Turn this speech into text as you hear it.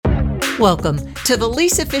Welcome to the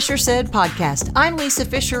Lisa Fisher Said podcast. I'm Lisa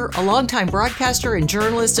Fisher, a longtime broadcaster and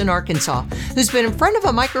journalist in Arkansas who's been in front of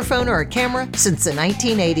a microphone or a camera since the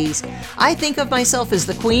 1980s. I think of myself as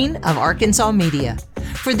the queen of Arkansas media.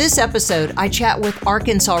 For this episode, I chat with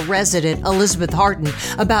Arkansas resident Elizabeth Harden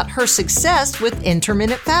about her success with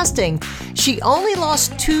intermittent fasting. She only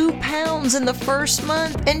lost 2 pounds in the first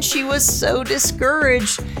month and she was so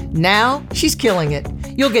discouraged. Now she's killing it.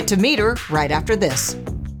 You'll get to meet her right after this.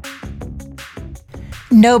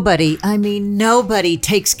 Nobody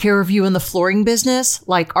takes care of you in the flooring business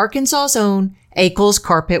like Arkansas's own Akel's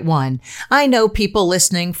Carpet One. I know people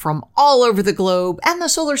listening from all over the globe and the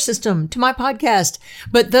solar system to my podcast,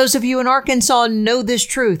 but those of you in Arkansas know this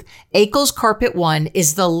truth. Akel's Carpet One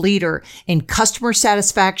is the leader in customer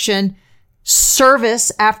satisfaction,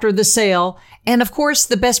 service after the sale, and of course,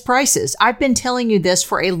 the best prices. I've been telling you this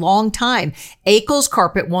for a long time. Akel's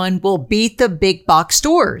Carpet One will beat the big box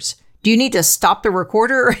stores. Do you need to stop the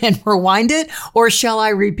recorder and rewind it, or shall I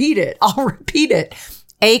repeat it? I'll repeat it.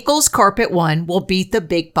 Akel's Carpet One will beat the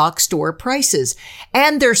big box store prices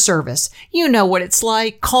and their service. You know what it's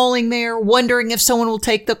like, calling there, wondering if someone will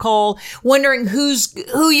take the call, wondering who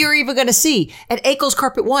you're even going to see. At Akel's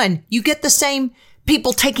Carpet One, you get the same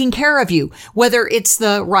people taking care of you, whether it's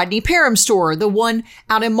the Rodney Parham store, the one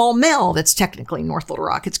out in Maumelle, that's technically North Little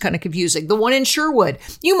Rock. It's kind of confusing. The one in Sherwood.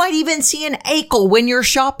 You might even see an Akel when you're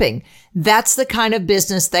shopping. That's the kind of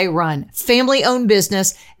business they run. Family-owned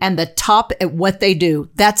business and the top at what they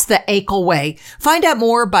do. That's the Akel way. Find out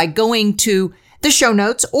more by going to the show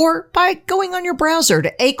notes or by going on your browser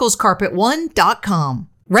to akelscarpet1.com.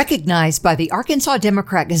 Recognized by the Arkansas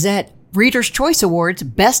Democrat-Gazette Reader's Choice Awards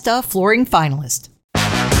Best of Flooring finalist.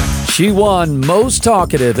 She won Most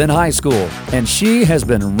Talkative in high school, and she has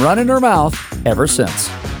been running her mouth ever since.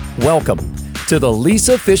 Welcome to the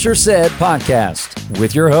Lisa Fisher Said podcast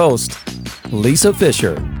with your host, Lisa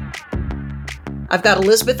Fisher. I've got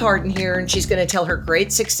Elizabeth Harden here, and she's going to tell her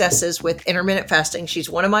great successes with intermittent fasting. She's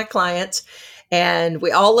one of my clients, and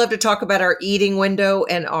we all love to talk about our eating window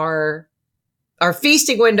and our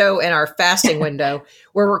feasting window and our fasting window.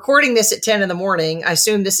 We're recording this at 10 in the morning. I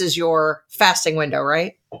assume this is your fasting window,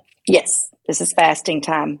 right? Yes, this is fasting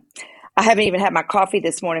time. I haven't even had my coffee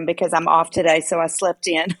this morning because I'm off today, so I slept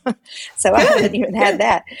in. So I haven't even had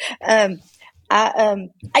that.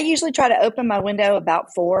 I usually try to open my window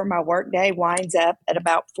about 4. My work day winds up at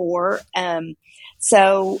about 4.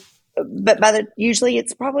 But usually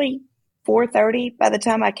it's probably 4:30 by the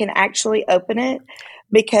time I can actually open it,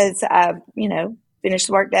 because I've, finished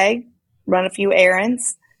the work day, run a few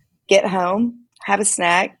errands, get home, have a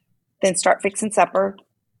snack, then start fixing supper,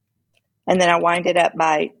 and then I wind it up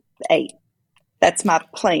by 8. That's my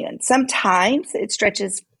plan. Sometimes it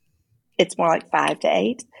stretches, it's more like 5 to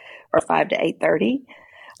 8 or 5 to 8:30,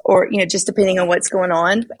 or, just depending on what's going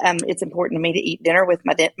on. It's important to me to eat dinner with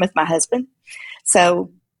my husband.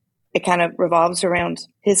 So it kind of revolves around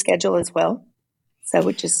his schedule as well. So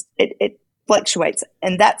it fluctuates.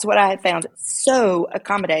 And that's what I had found so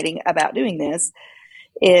accommodating about doing this,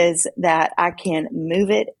 is that I can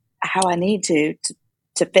move it how I need to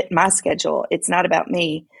fit my schedule. It's not about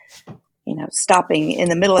me, stopping in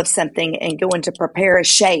the middle of something and going to prepare a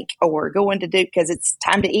shake or going to do, because it's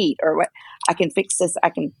time to eat, or what. I can fix this.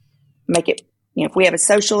 I can make it, if we have a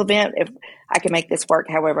social event, if I can make this work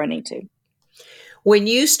however I need to. When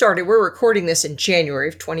you started, we're recording this in January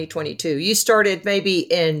of 2022. You started maybe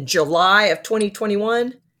in July of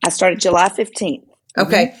 2021? I started July 15th.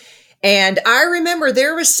 Okay. Mm-hmm. And I remember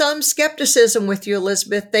there was some skepticism with you,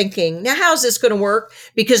 Elizabeth, thinking, now how's this going to work?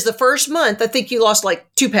 Because the first month, I think you lost like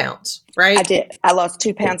 2 pounds, right? I did. I lost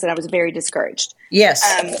 2 pounds and I was very discouraged. Yes.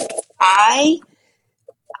 I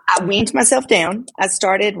weaned myself down. I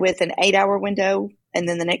started with an 8-hour window, and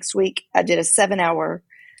then the next week I did a 7-hour.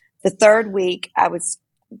 The third week, I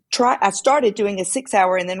started doing a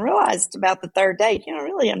 6-hour and then realized about the third day,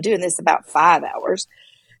 really I'm doing this about 5 hours.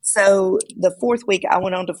 So the fourth week, I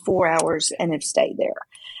went on to 4 hours and have stayed there.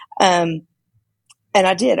 And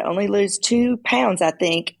I did only lose 2 pounds, I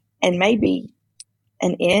think, and maybe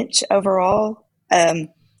an inch overall. I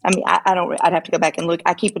don't, I'd have to go back and look.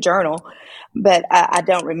 I keep a journal, but I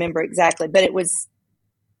don't remember exactly, but it was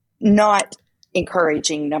not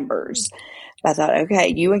encouraging numbers. I thought,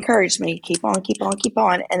 okay, you encouraged me. Keep on, keep on, keep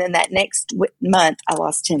on. And then that next month, I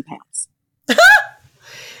lost 10 pounds.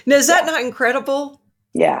 Now, is that not incredible?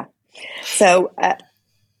 Yeah. So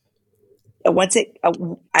once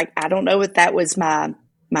I don't know if that was my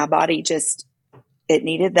body just, it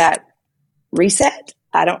needed that reset.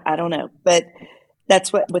 I don't know. But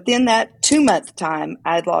that's what, within that 2-month time,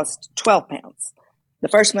 I had lost 12 pounds. The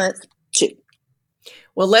first month, 2.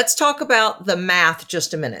 Well, let's talk about the math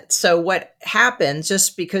just a minute. So what happens,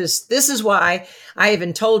 just because this is why I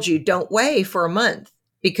even told you don't weigh for a month,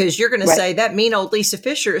 because you're going to say that mean old Lisa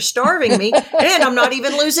Fisher is starving me and I'm not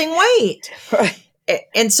even losing weight. Right.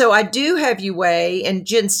 And so I do have you weigh, and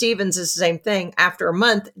Jen Stevens is the same thing after a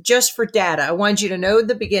month, just for data. I wanted you to know in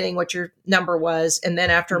the beginning what your number was. And then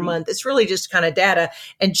after a month, it's really just kind of data.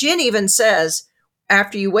 And Jen even says,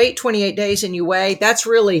 after you wait 28 days and you weigh, that's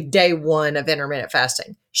really day one of intermittent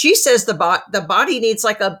fasting. She says the body needs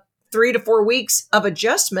like a 3 to 4 weeks of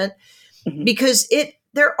adjustment because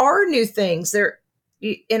there are new things there.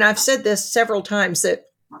 And I've said this several times that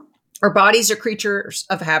our bodies are creatures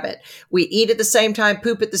of habit. We eat at the same time,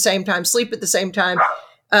 poop at the same time, sleep at the same time,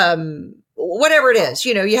 whatever it is.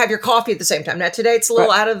 You know, you have your coffee at the same time. Now, today it's a little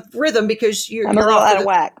out of rhythm because you're a little out of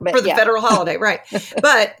whack for the federal holiday, right?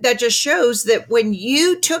 But that just shows that when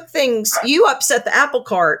you took things, you upset the apple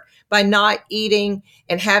cart by not eating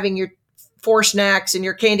and having your 4 snacks and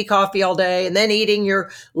your candy coffee all day and then eating your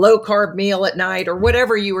low carb meal at night or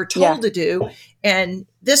whatever you were told to do. And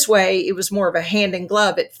this way it was more of a hand in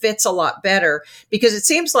glove. It fits a lot better because it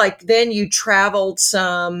seems like then you traveled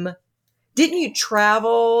some. Didn't you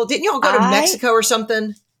travel? Didn't you all go to Mexico or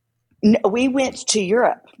something? No, we went to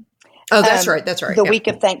Europe. Oh, that's right. That's right. The week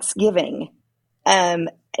of Thanksgiving. And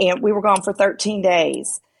we were gone for 13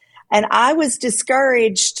 days. And I was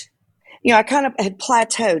discouraged. You know, I kind of had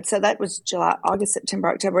plateaued. So that was July, August, September,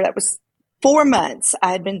 October. That was 4 months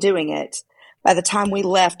I had been doing it by the time we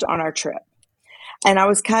left on our trip. And I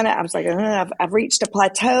was like, I've reached a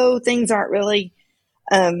plateau. Things aren't really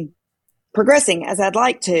progressing as I'd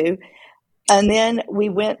like to. And then we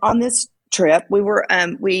went on this trip. We were,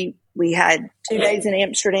 we had 2 days in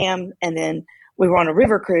Amsterdam, and then we were on a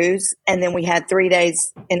river cruise, and then we had 3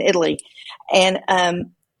 days in Italy. And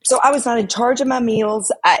so I was not in charge of my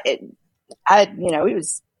meals. It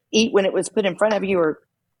was eat when it was put in front of you or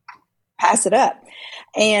pass it up.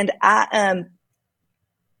 And I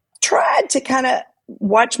tried to kind of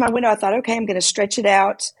watch my window. I thought, okay, I'm going to stretch it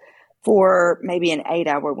out for maybe an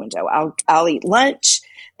 8-hour window. I'll eat lunch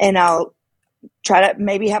and I'll try to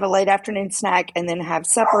maybe have a late afternoon snack and then have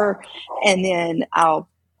supper, and then I'll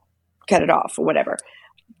cut it off or whatever.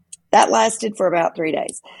 That lasted for about 3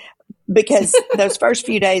 days because those first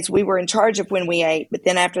few days we were in charge of when we ate, but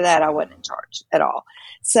then after that I wasn't in charge at all.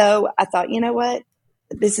 So I thought, you know what?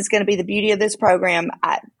 This is going to be the beauty of this program.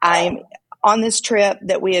 I'm on this trip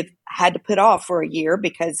that we have had to put off for a year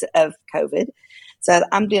because of COVID. So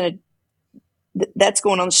that's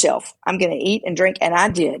going on the shelf. I'm going to eat and drink. And I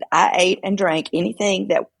did. I ate and drank anything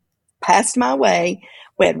that passed my way.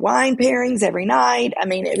 We had wine pairings every night. I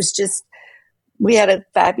mean, it was just, we had a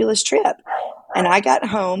fabulous trip. And I got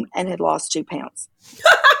home and had lost 2 pounds.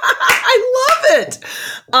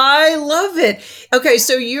 I love it. Okay,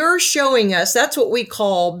 so you're showing us, that's what we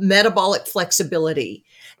call metabolic flexibility.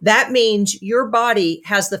 That means your body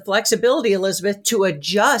has the flexibility, Elizabeth, to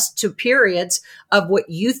adjust to periods of what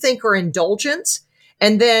you think are indulgence.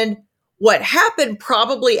 And then what happened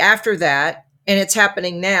probably after that, and it's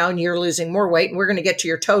happening now, and you're losing more weight, and we're going to get to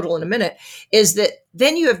your total in a minute, is that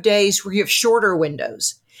then you have days where you have shorter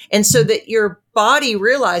windows. And so that your body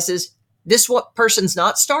realizes this person's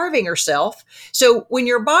not starving herself. So when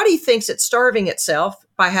your body thinks it's starving itself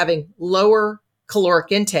by having lower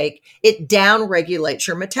caloric intake, it down-regulates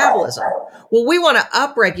your metabolism. Well, we want to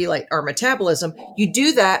upregulate our metabolism. You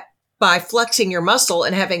do that by flexing your muscle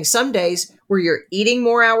and having some days where you're eating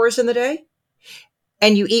more hours in the day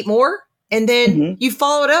and you eat more. And then you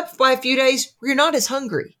follow it up by a few days where you're not as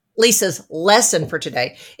hungry. Lisa's lesson for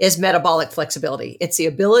today is metabolic flexibility. It's the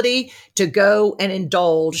ability to go and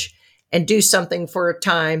indulge and do something for a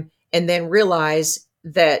time and then realize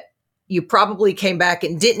that you probably came back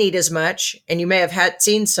and didn't eat as much, and you may have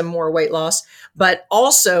seen some more weight loss, but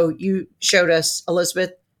also you showed us,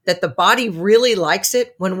 Elizabeth, that the body really likes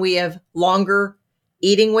it when we have longer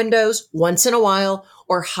eating windows once in a while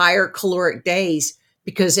or higher caloric days,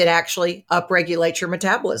 because it actually upregulates your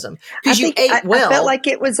metabolism. Because you ate well. I felt like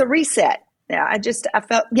it was a reset. Yeah, I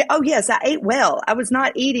felt, oh yes, I ate well. I was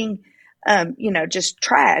not eating, just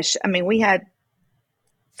trash. I mean, we had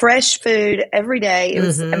fresh food every day. It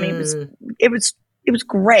was, it was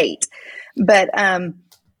great, but I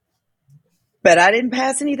didn't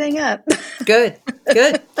pass anything up. Good.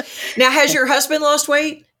 Now, has your husband lost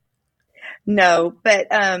weight? No, but,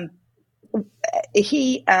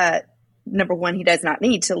 he, number one, he does not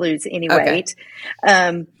need to lose any weight.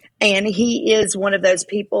 And he is one of those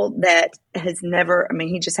people that has never,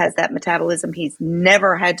 he just has that metabolism. He's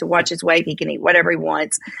never had to watch his weight. He can eat whatever he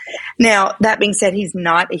wants. Now, that being said, he's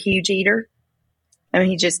not a huge eater.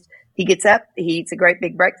 He just He gets up, he eats a great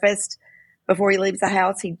big breakfast before he leaves the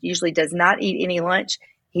house. He usually does not eat any lunch.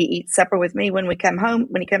 He eats supper with me when we come home.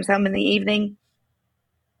 When he comes home in the evening,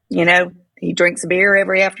 he drinks a beer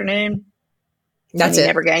every afternoon. That's and it.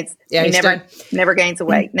 Never gains. Yeah, he never gains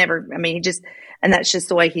weight. Never. I mean, and that's just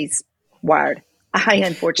the way he's wired. I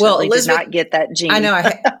unfortunately did not get that gene. I know.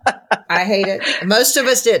 I hate it. Most of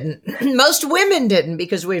us didn't. Most women didn't,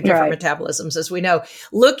 because we have different metabolisms, as we know.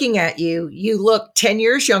 Looking at you, you look 10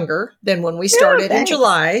 years younger than when we started in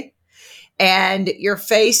July. And your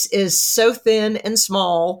face is so thin and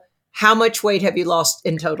small. How much weight have you lost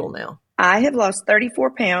in total now? I have lost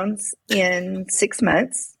 34 pounds in 6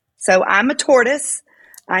 months. So I'm a tortoise.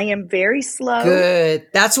 I am very slow. Good.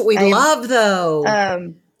 That's what we love, though.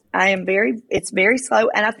 It's very slow.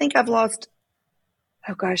 And I think I've lost,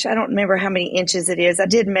 oh gosh, I don't remember how many inches it is. I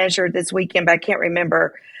did measure this weekend, but I can't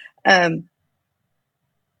remember. But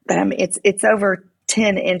I mean, it's over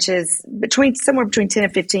 10 inches, somewhere between 10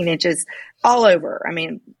 and 15 inches all over. I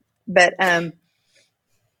mean, but,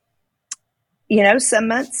 some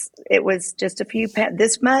months it was just a few pounds.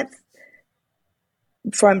 This month,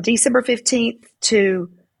 from December 15th to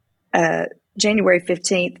January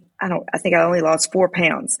 15th, I think I only lost 4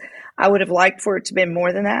 pounds. I would have liked for it to have been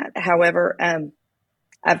more than that. However,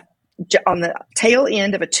 I've on the tail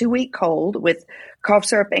end of a 2-week cold, with cough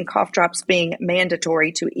syrup and cough drops being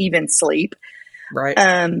mandatory to even sleep. Right.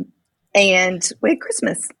 And we had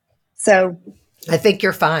Christmas. So I think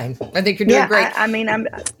you're fine. I think you're doing great.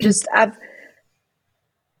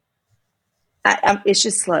 It's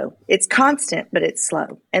just slow. It's constant, but it's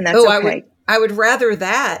slow, and that's okay. I would rather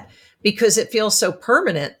that, because it feels so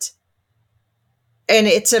permanent, and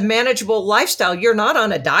it's a manageable lifestyle. You're not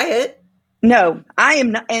on a diet. No, I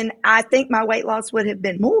am not, and I think my weight loss would have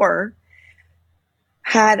been more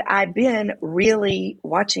had I been really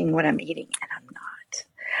watching what I'm eating, and I'm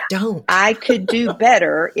not. I could do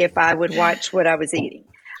better if I would watch what I was eating,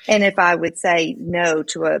 and if I would say no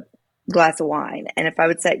to a glass of wine, and if I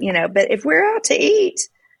would say, but if we're out to eat,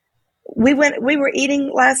 we were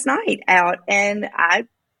eating last night out, and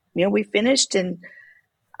we finished, and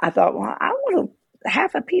I thought, well, I want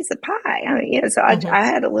half a piece of pie. So I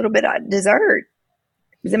had a little bit of dessert.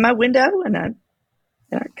 It was in my window, and I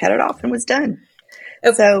cut it off and was done.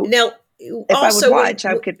 Okay. So now, if also, I would watch,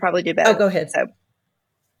 I could probably do better. Oh, go ahead. So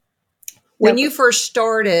when you first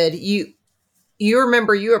started, you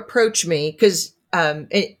remember you approached me because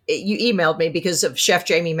you emailed me because of Chef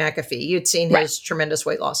Jamie McAfee. You'd seen his tremendous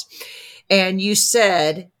weight loss. And you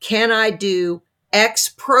said, can I do X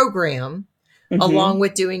program along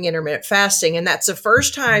with doing intermittent fasting? And that's the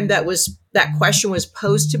first time that question was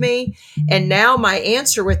posed to me. And now my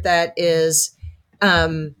answer with that is,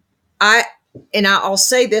 I'll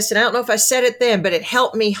say this, and I don't know if I said it then, but it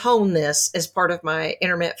helped me hone this as part of my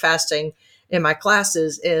intermittent fasting in my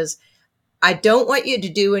classes, is I don't want you to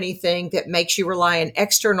do anything that makes you rely on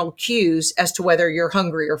external cues as to whether you're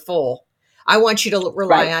hungry or full. I want you to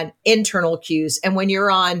rely on internal cues. And when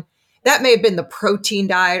you're on, that may have been the protein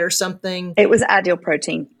diet or something. It was Ideal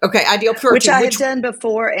Protein. Okay, Ideal Protein. Which I had done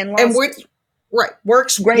before and lost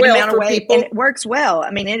works great well amount of for weight. people. And it works well.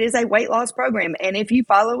 I mean, it is a weight loss program. And if you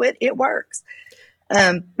follow it, it works.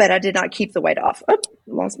 But I did not keep the weight off. Oh,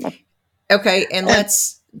 lost my... Okay, and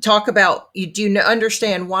let's talk about, you do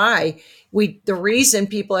understand why the reason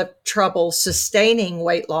people have trouble sustaining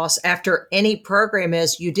weight loss after any program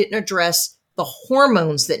is you didn't address the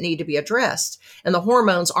hormones that need to be addressed. And the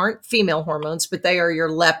hormones aren't female hormones, but they are your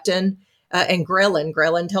leptin and ghrelin.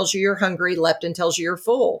 Ghrelin tells you you're hungry. Leptin tells you you're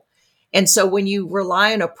full. And so when you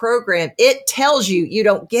rely on a program, it tells you you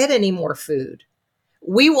don't get any more food.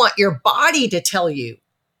 We want your body to tell you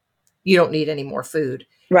you don't need any more food.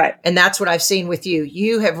 Right. And that's what I've seen with you.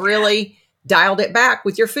 You have really dialed it back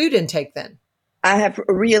with your food intake then. I have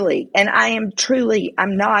really, and I'm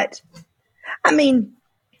not, I mean,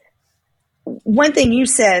 one thing you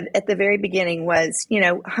said at the very beginning was,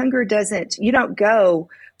 hunger you don't go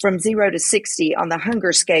from 0 to 60 on the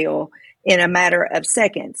hunger scale in a matter of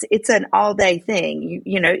seconds. It's an all day thing.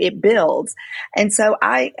 It builds. And so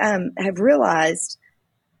I have realized,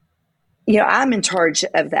 I'm in charge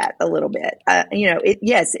of that a little bit.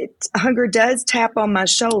 Hunger does tap on my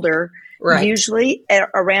shoulder, usually at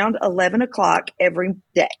around 11 o'clock every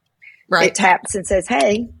day. Right. It taps and says,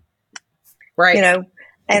 hey,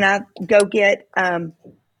 and I go get a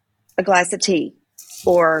glass of tea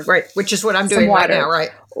or which is what I'm doing water,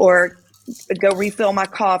 right now, or go refill my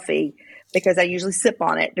coffee, because I usually sip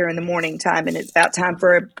on it during the morning time, and it's about time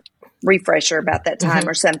for a refresher about that time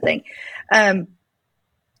or something.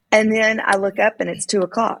 And then I look up and it's 2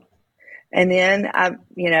 o'clock. And then I'm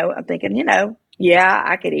thinking, Yeah,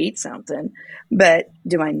 I could eat something, but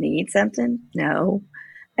do I need something? No.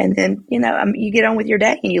 And then, you get on with your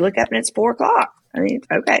day and you look up and it's 4 o'clock. I mean,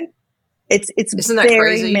 okay. It's Isn't that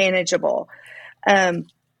very crazy? manageable. And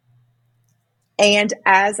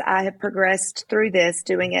as I have progressed through this,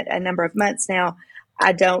 doing it a number of months now,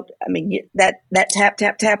 that tap,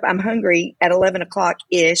 tap, tap, I'm hungry at 11 o'clock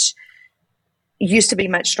ish used to be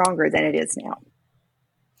much stronger than it is now.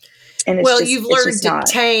 And you've learned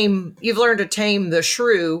to tame the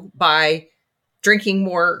shrew by drinking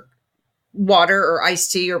more water or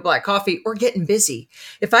iced tea or black coffee or getting busy.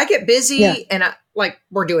 If I get busy and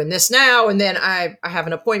we're doing this now, and then I have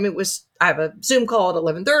an appointment I have a Zoom call at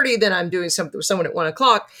 11:30, then I'm doing something with someone at 1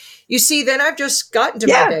 o'clock. You see, then I've just gotten to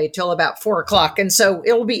my day till about 4 o'clock. And so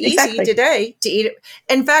it'll be easy today to eat it.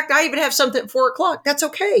 In fact, I even have something at 4 o'clock. That's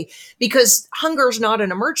okay, because hunger is not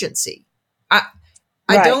an emergency. I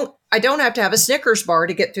don't have to have a Snickers bar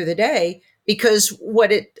to get through the day, because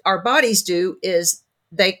what our bodies do is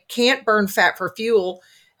they can't burn fat for fuel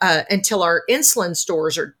until our insulin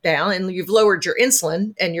stores are down, and you've lowered your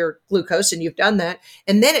insulin and your glucose, and you've done that.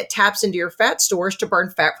 And then it taps into your fat stores to burn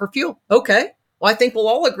fat for fuel. Okay. Well, I think we'll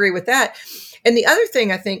all agree with that. And the other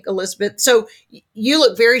thing I think, Elizabeth, so you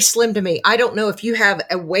look very slim to me. I don't know if you have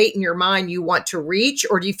a weight in your mind you want to reach,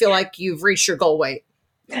 or do you feel like you've reached your goal weight?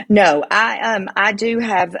 No, I do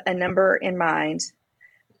have a number in mind,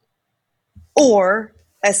 or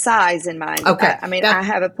a size in mind. Okay. I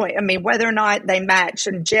have a point. Whether or not they match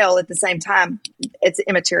and gel at the same time, it's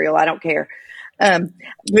immaterial. I don't care.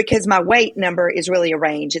 Because my weight number is really a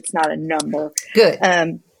range. It's not a number. Good.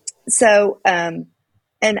 And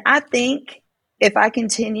I think if I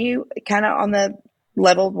continue kind of on the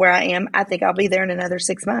level where I am, I think I'll be there in another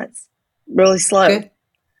 6 months. Really slow.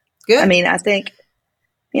 Good. I think,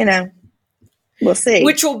 we'll see.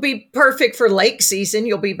 Which will be perfect for lake season.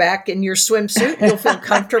 You'll be back in your swimsuit. You'll feel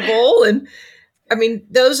comfortable. And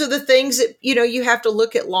those are the things that, you have to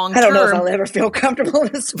look at long term. I don't know if I'll ever feel comfortable in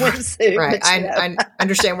a swimsuit. Right. I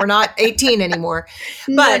understand. We're not 18 anymore.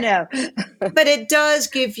 But, no. But it does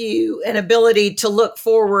give you an ability to look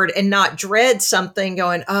forward and not dread something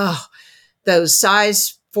going, oh, those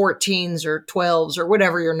size 14s or 12s or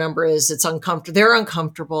whatever your number is. It's uncomfortable. They're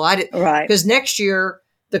uncomfortable. Right. Because next year,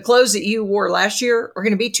 the clothes that you wore last year are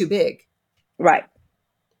going to be too big. Right.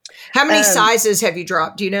 How many sizes have you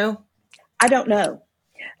dropped? Do you know? I don't know.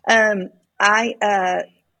 I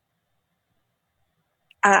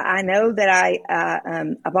know that I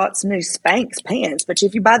bought some new Spanx pants, but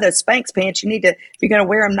if you buy those Spanx pants, if you're going to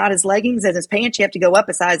wear them not as leggings and as pants, you have to go up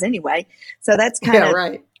a size anyway. So that's kind of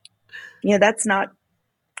right. That's not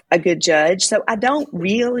a good judge. So I don't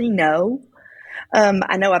really know.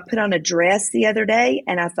 I know I put on a dress the other day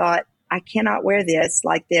and I thought, I cannot wear this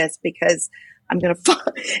like this because I'm going to fall.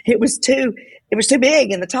 It was too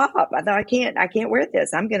big in the top. I thought I can't wear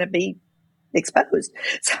this. I'm going to be exposed.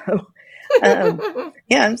 So,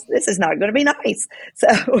 this is not going to be nice. So,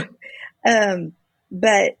 so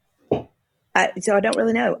I don't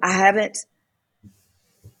really know. I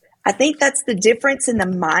think that's the difference in the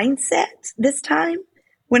mindset this time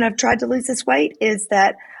when I've tried to lose this weight, is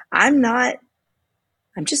that I'm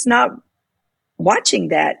just not watching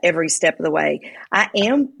that every step of the way. I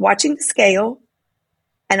am watching the scale,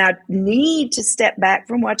 and I need to step back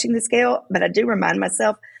from watching the scale, but I do remind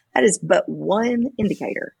myself that is but one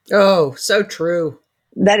indicator. Oh, so true.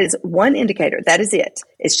 That is one indicator. That is it.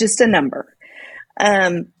 It's just a number.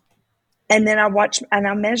 And then I watch and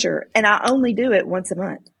I measure, and I only do it once a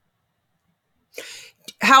month.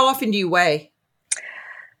 How often do you weigh?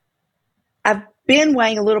 I've been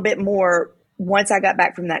weighing a little bit more once I got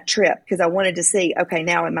back from that trip, because I wanted to see, okay,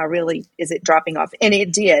 now is it dropping off? And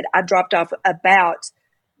it did. I dropped off about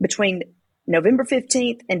between November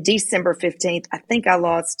 15th and December 15th. I think I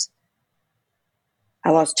lost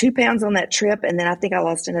 2 pounds on that trip. And then I think I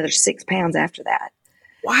lost another 6 pounds after that.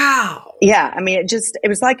 Wow. Yeah. It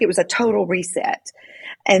was like it was a total reset.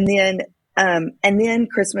 And then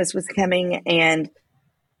Christmas was coming, and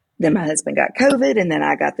then my husband got COVID, and then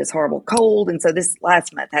I got this horrible cold. And so this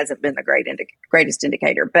last month hasn't been the greatest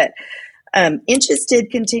indicator, but inches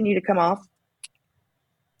did continue to come off.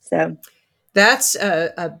 So that's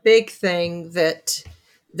a big thing that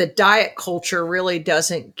the diet culture really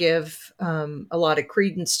doesn't give a lot of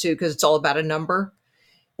credence to, because it's all about a number.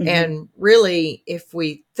 Mm-hmm. And really, if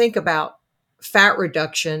we think about fat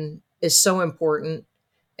reduction is so important,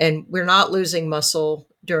 and we're not losing muscle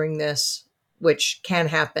during this, which can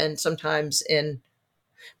happen sometimes in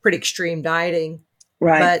pretty extreme dieting.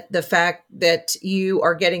 Right. But the fact that you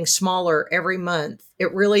are getting smaller every month,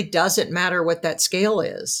 it really doesn't matter what that scale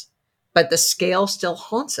is, but the scale still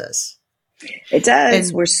haunts us. It does.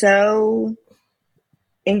 And We're so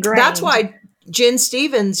ingrained. that's why Jen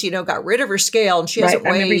Stevens, got rid of her scale, and she hasn't I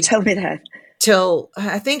remember you weighed told me that. till,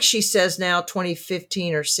 I think she says now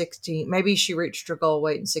 2015 or 16. Maybe she reached her goal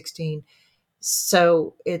weight in 16.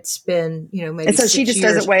 So it's been, maybe And so 6 she just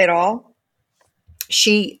years. doesn't weigh at all?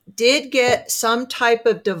 She did get some type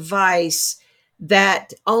of device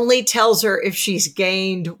that only tells her if she's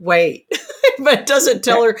gained weight, but doesn't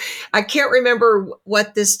tell her. I can't remember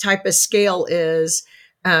what this type of scale is.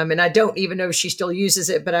 And I don't even know if she still uses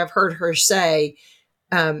it, but I've heard her say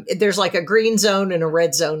there's like a green zone and a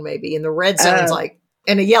red zone, maybe. And the red zone's like,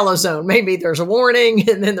 and a yellow zone, maybe there's a warning,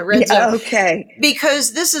 and then the red zone. Okay.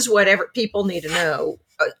 Because this is what people need to know.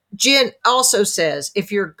 Jen also says,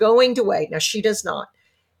 if you're going to weigh, now she does not,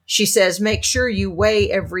 she says, make sure you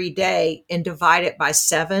weigh every day and divide it by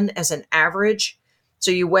 7 as an average.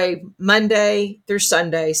 So you weigh Monday through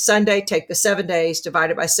Sunday. Sunday, take the 7 days,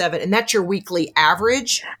 divide it by 7, and that's your weekly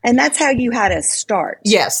average. And that's how you had to start.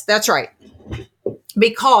 Yes, that's right.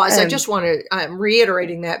 Because I just want to, I'm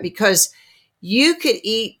reiterating that because you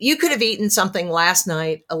could have eaten something last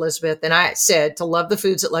night, Elizabeth, and I said to love the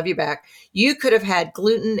foods that love you back. You could have had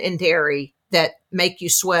gluten and dairy that make you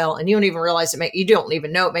swell, and you don't even realize you don't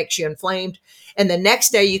even know it makes you inflamed. And the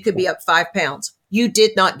next day you could be up 5 pounds. You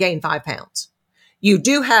did not gain 5 pounds. You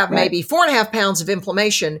do have maybe 4.5 pounds of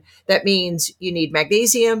inflammation. That means you need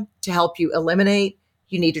magnesium to help you eliminate.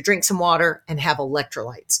 You need to drink some water and have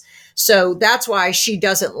electrolytes. So that's why she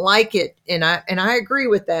doesn't like it. And I agree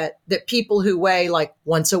with that people who weigh like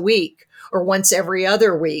once a week or once every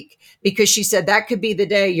other week, because she said that could be the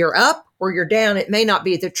day you're up or you're down. It may not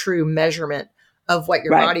be the true measurement of what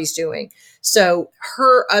your body's doing. So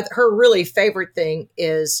her really favorite thing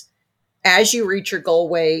is as you reach your goal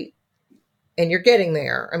weight and you're getting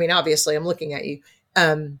there. I mean, obviously I'm looking at you.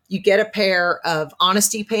 You get a pair of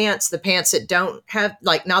honesty pants, the pants that don't have,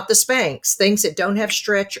 like, not the Spanx, things that don't have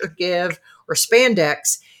stretch or give or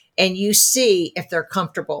spandex, and you see if they're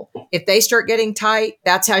comfortable. If they start getting tight,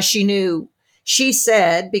 that's how she knew. She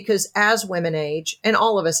said, because as women age, and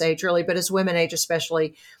all of us age really, but as women age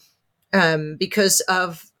especially, because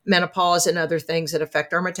of menopause and other things that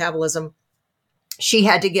affect our metabolism, she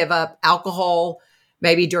had to give up alcohol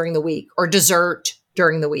maybe during the week or dessert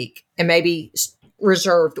during the week, and maybe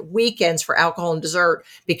reserved weekends for alcohol and dessert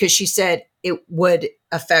because she said it would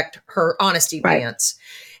affect her honesty pants.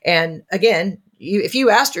 And again, if you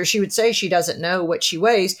asked her, she would say she doesn't know what she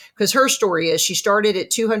weighs, because her story is she started at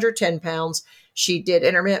 210 pounds. She did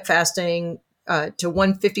intermittent fasting to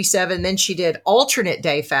 157. Then she did alternate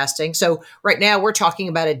day fasting. So right now we're talking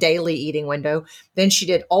about a daily eating window. Then she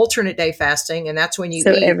did alternate day fasting, and that's when you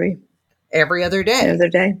eat every other day. Every other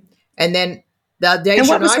day. And then the day. And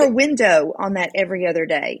what was her window on that every other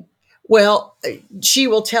day? Well, she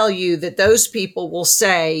will tell you that those people will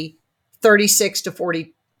say 36 to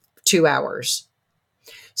 42 hours.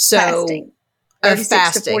 So fasting.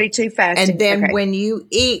 36 to 42 fasting. And then when you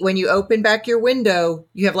eat, when you open back your window,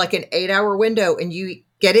 you have like an 8-hour window and you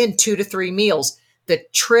get in 2 to 3 meals. The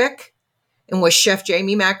trick, and with Chef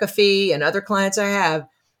Jamie McAfee and other clients I have,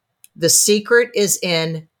 the secret is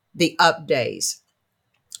in the up days.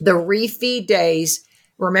 The refeed days,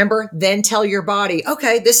 remember, then tell your body,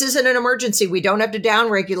 okay, this isn't an emergency. We don't have to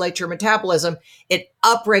downregulate your metabolism. It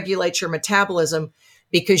upregulates your metabolism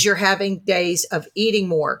because you're having days of eating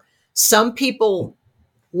more. Some people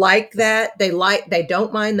like that. They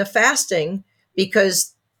don't mind the fasting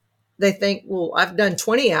because they think, well, I've done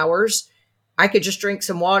 20 hours. I could just drink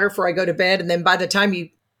some water before I go to bed. And then by the time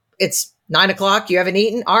it's 9 o'clock, you haven't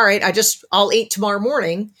eaten. All right, I'll eat tomorrow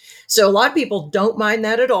morning. So a lot of people don't mind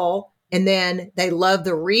that at all. And then they love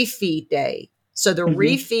the refeed day. So the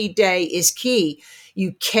refeed day is key.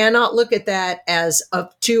 You cannot look at that as a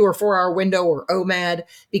 2 or 4 hour window or OMAD,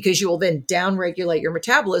 because you will then downregulate your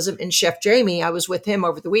metabolism. And Chef Jamie, I was with him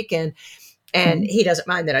over the weekend, and he doesn't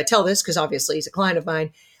mind that I tell this because obviously he's a client of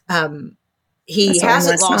mine. He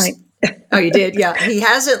hasn't lost. Oh, you did? Yeah. He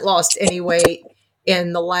hasn't lost any weight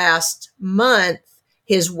in the last month.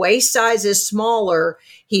 His waist size is smaller.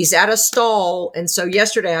 He's at a stall. And so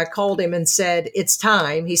yesterday I called him and said, it's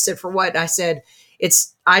time. He said, for what? I said,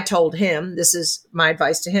 I told him, this is my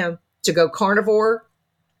advice to him, to go carnivore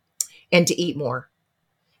and to eat more.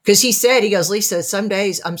 Because he goes, Lisa, some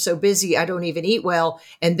days I'm so busy, I don't even eat well.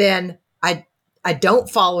 And then I don't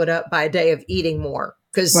follow it up by a day of eating more.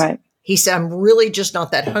 Because he said, I'm really just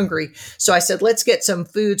not that hungry. So I said, let's get some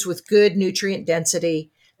foods with good nutrient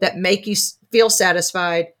density that make you feel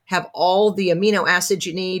satisfied, have all the amino acids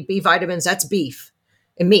you need, B vitamins, that's beef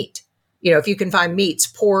and meat. If you can find meats,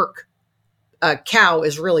 pork, cow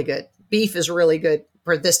is really good. Beef is really good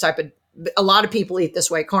for this type of a lot of people eat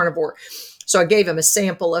this way, carnivore. So I gave him a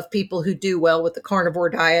sample of people who do well with the carnivore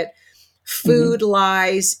diet. Food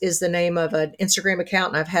Lies is the name of an Instagram account.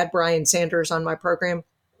 And I've had Brian Sanders on my program.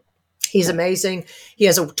 He's amazing. He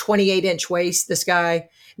has a 28-inch waist, this guy.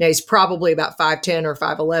 Now, he's probably about 5'10 or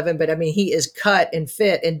 5'11, but I mean, he is cut and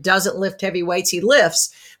fit and doesn't lift heavy weights. He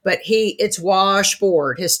lifts, but it's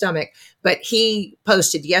washboard, his stomach. But he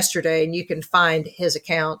posted yesterday, and you can find his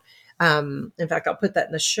account. In fact, I'll put that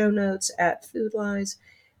in the show notes at Food Lies.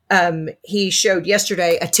 He showed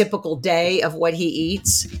yesterday a typical day of what he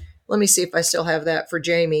eats. Let me see if I still have that for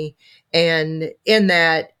Jamie. And in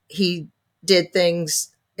that, he did things.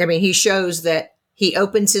 I mean, he shows that he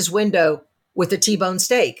opens his window with a T-bone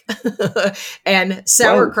steak and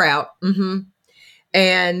sauerkraut.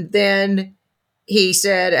 And then he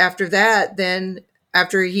said after that, then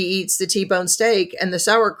after he eats the T-bone steak and the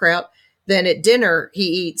sauerkraut, then at dinner he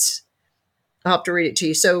eats, I'll have to read it to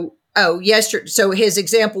you. So, so his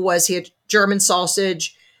example was he had German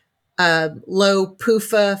sausage, low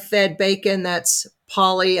PUFA fed bacon, that's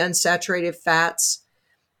polyunsaturated fats.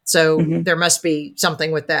 So there must be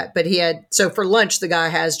something with that. But so for lunch, the guy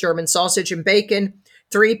has German sausage and bacon,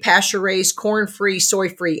 3 pasture-raised, corn-free,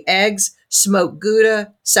 soy-free eggs, smoked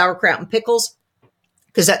Gouda, sauerkraut, and pickles,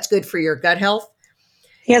 because that's good for your gut health.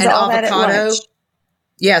 He has and all avocado. That at lunch.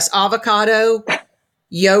 Yes, avocado,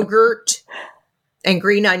 yogurt, and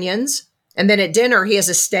green onions. And then at dinner, he has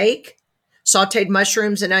a steak, sauteed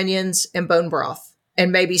mushrooms and onions, and bone broth,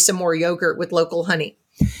 and maybe some more yogurt with local honey.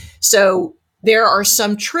 So there are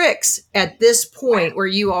some tricks at this point where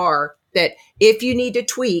you are that if you need to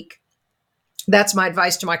tweak, that's my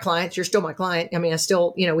advice to my clients. You're still my client. I mean,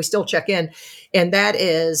 we still check in. And that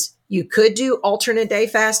is, you could do alternate day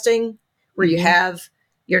fasting where you have,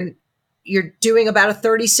 you're doing about a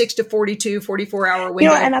 36 to 42, 44 hour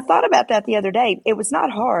window. And I thought about that the other day. It was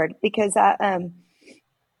not hard because I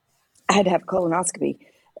had to have a colonoscopy.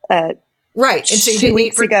 Right. And so you 2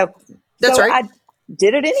 weeks ago. That's so right. I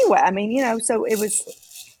did it anyway. I mean, so it was,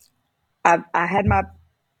 I had my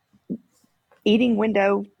eating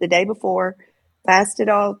window the day before, fasted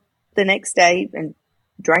all the next day and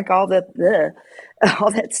drank all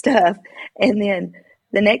all that stuff. And then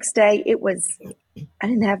the next day I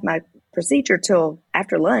didn't have my procedure till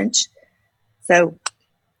after lunch. So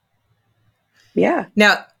yeah.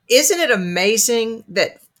 Now, isn't it amazing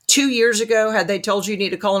that 2 years ago, had they told you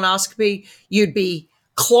need a colonoscopy, you'd be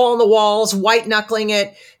clawing the walls, white knuckling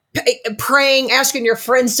it, praying, asking your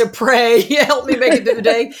friends to pray, help me make it through the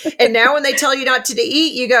day. And now when they tell you not to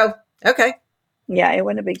eat, you go, okay. Yeah, it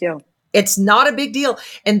wasn't a big deal. It's not a big deal.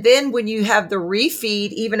 And then when you have the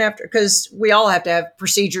refeed, even after, because we all have to have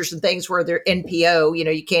procedures and things where they're NPO,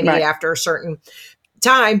 you can't eat after a certain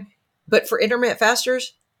time. But for intermittent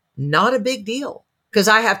fasters, not a big deal, because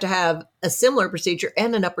I have to have a similar procedure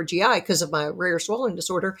and an upper GI because of my rare swallowing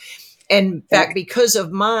disorder. And in fact, because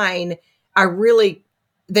of mine,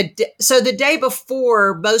 so the day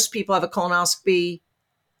before most people have a colonoscopy.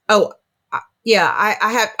 I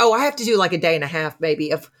have to do like a day and a half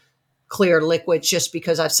maybe of clear liquids just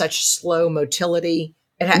because I have such slow motility.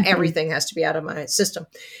 Everything has to be out of my system.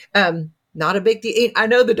 Not a big deal. I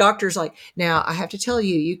know the doctor's like, now I have to tell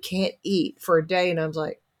you, you can't eat for a day. And I was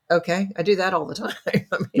like, okay, I do that all the time.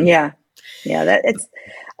 I mean, yeah.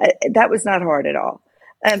 That was not hard at all.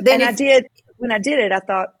 When I did it, I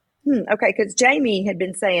thought, okay. Cause Jamie had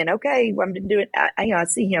been saying, okay, well, I'm going to do it. I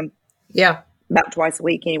see him about twice a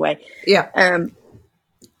week anyway. Yeah.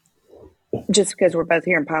 Just because we're both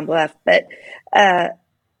here in Pine Bluff, but,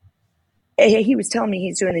 he was telling me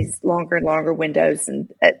he's doing these longer and longer windows and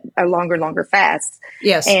longer and longer fasts.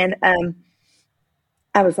 Yes. And,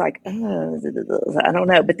 I was like, I don't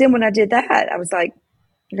know. But then when I did that, I was like,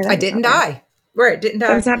 I didn't die. Right. Didn't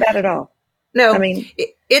die. It's not bad at all. No, I mean,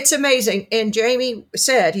 it's amazing. And Jamie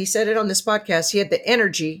said it on this podcast, he had the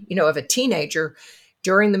energy, of a teenager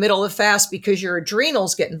during the middle of the fast because your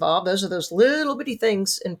adrenals get involved. Those are those little bitty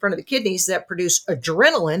things in front of the kidneys that produce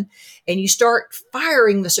adrenaline. And you start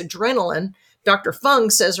firing this adrenaline. Dr. Fung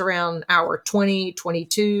says around hour 20,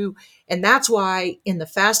 22. And that's why in the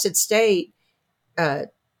fasted state,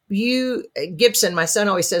 Gibson, my son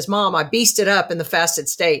always says, Mom, I beasted up in the fasted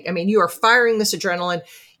state. I mean, you are firing this adrenaline.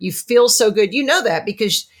 You feel so good. You know that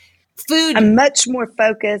because food. I'm much more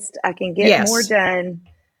focused. I can get more done.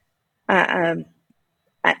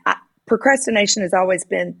 Procrastination has always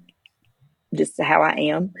been just how I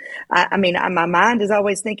am. I mean, my mind is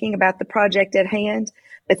always thinking about the project at hand,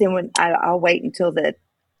 but then when I'll wait until the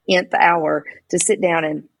nth hour to sit down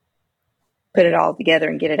and put it all together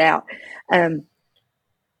and get it out.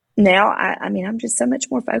 Now, I'm just so much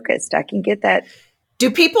more focused. I can get that Do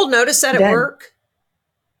people notice that at Done. work?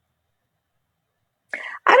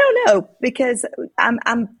 I don't know, because I'm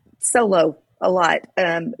solo a lot,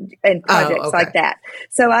 and projects okay. like that.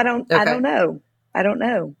 So I don't Okay. know. I don't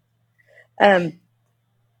know. I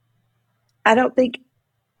don't think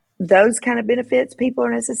those kind of benefits people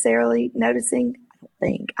are necessarily noticing.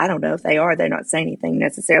 I don't know if they are. They're not saying anything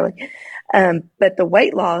necessarily. But the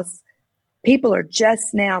weight loss, people are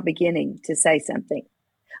just now beginning to say something.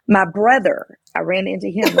 My brother, I ran into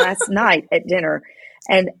him last night at dinner,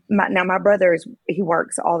 and my brother he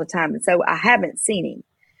works all the time, and so I haven't seen him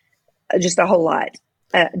just a whole lot.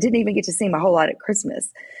 Didn't even get to see him a whole lot at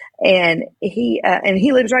Christmas, and he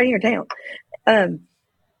lives right here in town.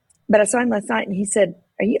 But I saw him last night, and he said,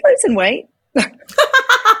 "Are you losing weight?"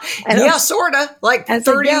 Yeah, sort of. Like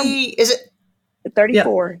 30, yeah, is it?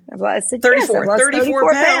 34. Yeah. I said, 34. Yes, I've lost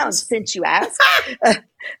 34 pounds since you asked.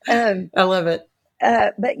 I love it.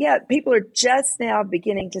 But yeah, people are just now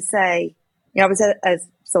beginning to say, I was at a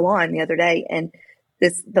salon the other day, and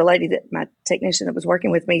the lady my technician that was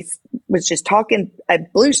working with me was just talking a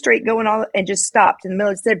blue streak going on, and just stopped in the middle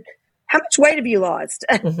and said, "How much weight have you lost?"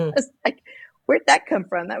 Mm-hmm. I was like, where'd that come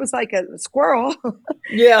from? That was like a squirrel.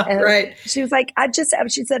 Yeah, right. She was like,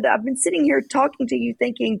 she said, "I've been sitting here talking to you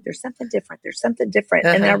thinking there's something different. There's something different."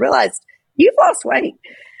 And then I realized you've lost weight.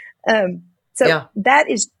 So that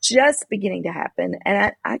is just beginning to happen.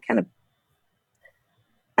 And I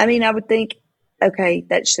would think, okay,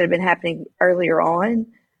 that should have been happening earlier on.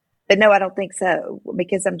 But no, I don't think so,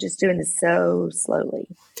 because I'm just doing this so slowly.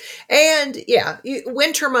 And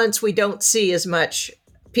winter months, we don't see as much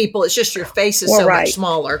people. It's just your face is much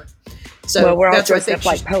smaller. So we're all dressed up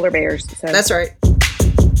like polar bears. So. That's right.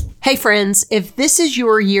 Hey friends, if this is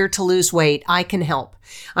your year to lose weight, I can help.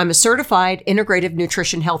 I'm a certified integrative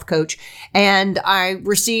nutrition health coach, and I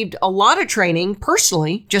received a lot of training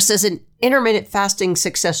personally, just as an intermittent fasting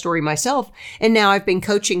success story myself. And now I've been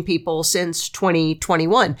coaching people since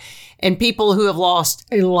 2021, and people who have lost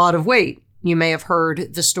a lot of weight. You may have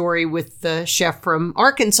heard the story with the chef from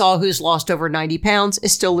Arkansas who's lost over 90 pounds,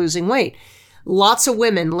 is still losing weight. Lots of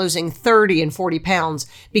women losing 30 and 40 pounds,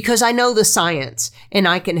 because I know the science and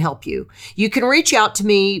I can help you. You can reach out to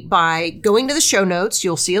me by going to the show notes.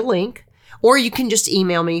 You'll see a link, or you can just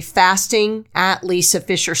email me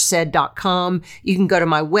fasting@lisafishersaid.com. You can go to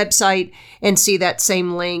my website and see that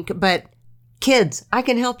same link. But kids, I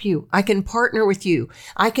can help you. I can partner with you.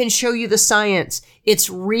 I can show you the science.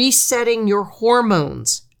 It's resetting your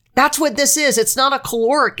hormones. That's what this is. It's not a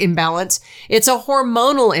caloric imbalance. It's a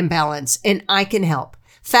hormonal imbalance, and I can help.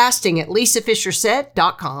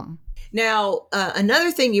 Fasting@lisafishersaid.com. Now,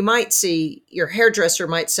 another thing you might see, your hairdresser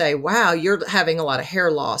might say, "Wow, you're having a lot of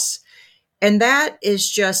hair loss." And that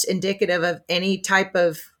is just indicative of any type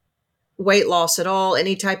of weight loss at all,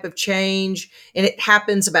 any type of change. And it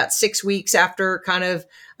happens about 6 weeks after kind of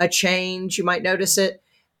a change. You might notice it.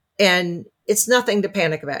 And it's nothing to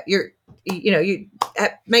panic about. You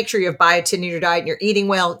make sure you have biotin in your diet and you're eating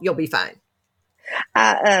well, you'll be fine.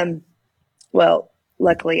 Well,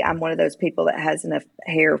 luckily I'm one of those people that has enough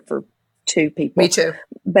hair for two people. Me too.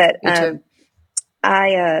 But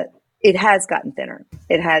it has gotten thinner.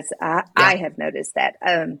 It has. I have noticed that.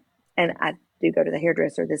 And I do go to the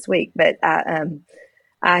hairdresser this week, but I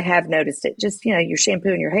have noticed it. Just, you're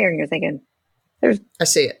shampooing your hair and you're thinking, I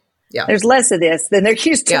see it. Yeah. There's less of this than there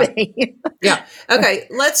used to be. Yeah. Okay.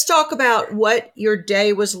 Let's talk about what your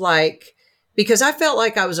day was like, because I felt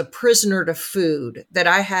like I was a prisoner to food, that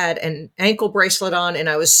I had an ankle bracelet on and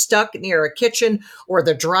I was stuck near a kitchen or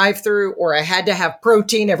the drive-through, or I had to have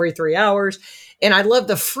protein every 3 hours. And I love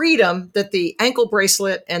the freedom that the ankle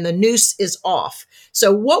bracelet and the noose is off.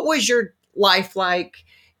 So what was your life like,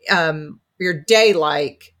 your day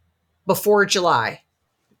like before July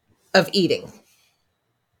of eating?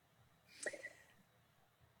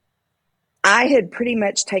 I had pretty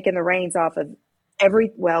much taken the reins off of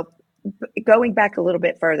going back a little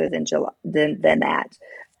bit further than July, than that.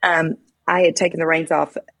 I had taken the reins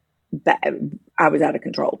off. I was out of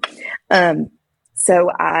control. So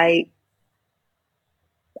I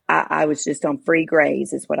was just on free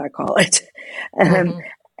graze, is what I call it.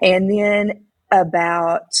 And then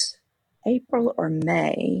about April or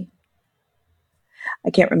May, I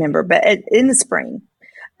can't remember, but in the spring,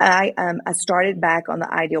 I started back on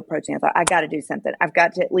the ideal protein. I thought, I got to do something. I've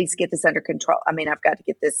got to at least get this under control. I've got to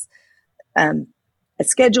get this a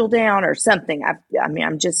schedule down or something. I'm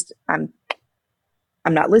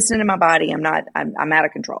not listening to my body. I'm out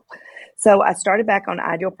of control. So I started back on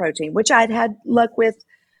ideal protein, which I'd had luck with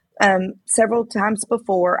several times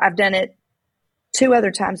before. I've done it 2 other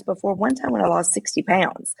times before. One time when I lost 60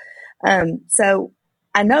 pounds. So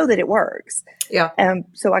I know that it works. Yeah.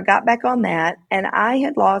 So I got back on that, and I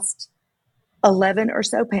had lost 11 or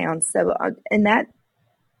so pounds. So on that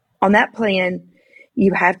plan,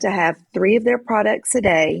 you have to have 3 of their products a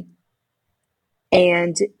day,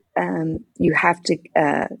 and you have to,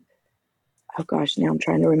 oh gosh, now I'm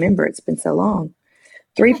trying to remember. It's been so long.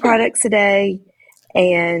 3 products a day,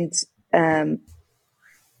 and 4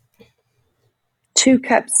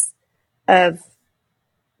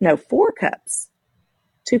 cups.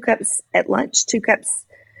 2 cups at lunch, 2 cups,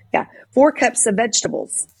 4 cups of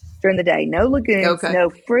vegetables during the day. No legumes, Okay. no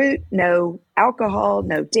fruit, no alcohol,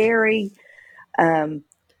 no dairy. Very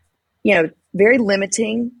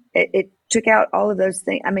limiting. It took out all of those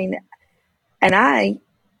things. I mean, and I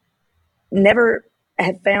never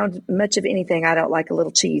have found much of anything I don't like a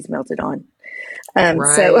little cheese melted on.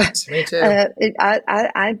 Right. Me too.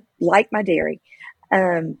 I like my dairy.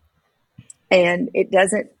 And it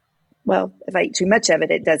doesn't, well, if I eat too much of it,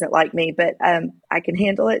 it doesn't like me, but I can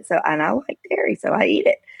handle it. And I like dairy, so I eat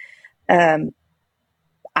it.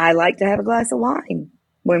 I like to have a glass of wine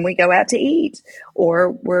when we go out to eat,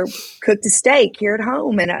 or we're cooked a steak here at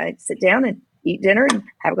home, and I sit down and eat dinner and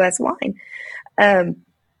have a glass of wine.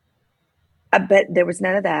 But there was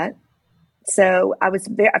none of that. So I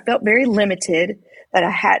felt very limited, that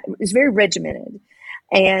it was very regimented,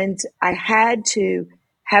 and I had to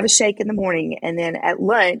have a shake in the morning. And then at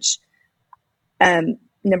lunch,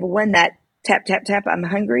 number one, that tap, tap, tap, I'm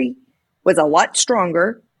hungry was a lot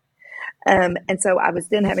stronger. And so I was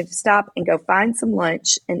then having to stop and go find some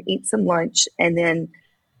lunch and eat some lunch. And then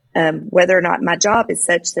whether or not my job is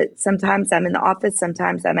such that sometimes I'm in the office,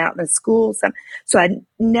 sometimes I'm out in the school. So I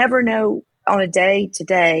never know on a day to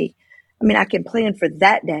day. I mean, I can plan for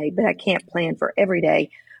that day, but I can't plan for every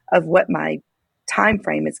day of what my time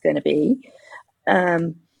frame is going to be.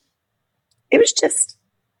 It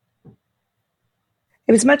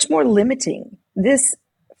was much more limiting. This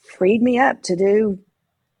freed me up to do,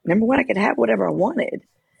 number one, I could have whatever I wanted.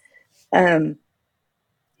 And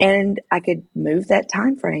I could move that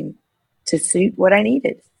time frame to suit what I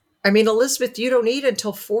needed. I mean, Elizabeth, you don't eat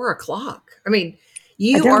until 4:00. I mean,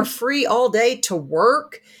 you are free all day to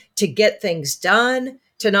work, to get things done,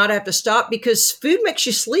 to not have to stop, because food makes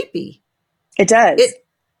you sleepy. It does.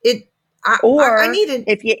 If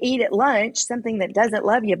you eat at lunch something that doesn't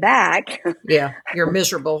love you back, yeah, you're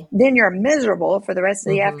miserable. Then you're miserable for the rest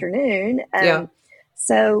of the afternoon.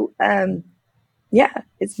 So,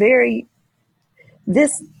 it's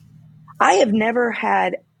I have never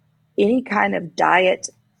had any kind of diet.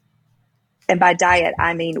 And by diet,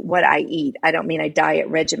 I mean what I eat. I don't mean a diet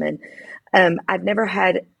regimen. I've never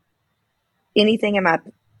had anything in my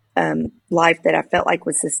life that I felt like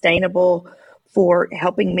was sustainable for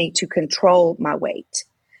helping me to control my weight,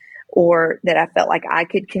 or that I felt like I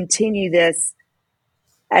could continue this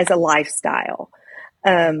as a lifestyle.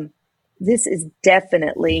 This is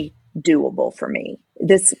definitely doable for me.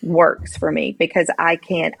 This works for me because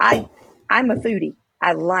I'm a foodie.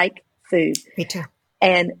 I like food. Me too.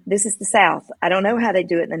 And this is the South. I don't know how they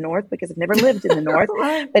do it in the North because I've never lived in the North.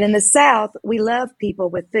 Right. But in the South, we love people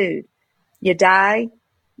with food. You die,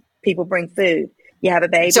 people bring food. You have a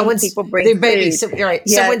baby, people bring food. Baby, right.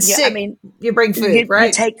 Someone's sick, you bring food, right?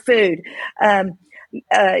 You take food.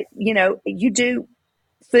 You do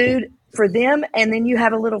food for them, and then you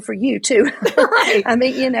have a little for you too. Right. I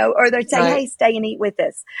mean, or they say, hey, stay and eat with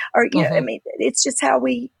us. Or, I mean, it's just how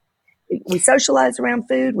we socialize around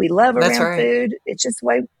food. We love around food. It's just the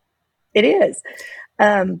way it is.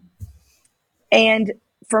 And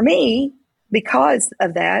for me, because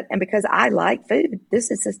of that, and because I like food,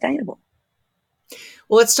 this is sustainable.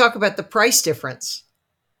 Well, let's talk about the price difference.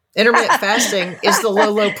 Intermittent fasting is the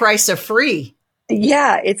low price of free.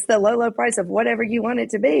 Yeah, it's the low price of whatever you want it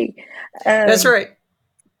to be. That's right.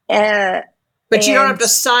 But you don't have to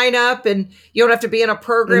sign up, and you don't have to be in a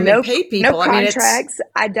program and pay people. No contracts.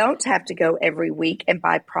 I don't have to go every week and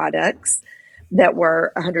buy products that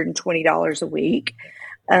were $120 a week.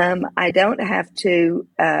 I don't have to.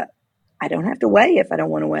 I don't have to weigh if I don't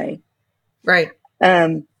want to weigh. Right.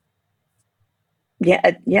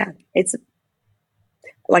 Yeah. It's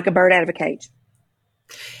like a bird out of a cage.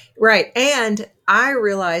 Right. And I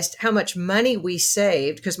realized how much money we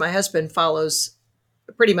saved because my husband follows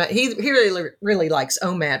pretty much. He really likes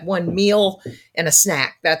OMAD, one meal and a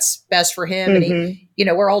snack. That's best for him. Mm-hmm. And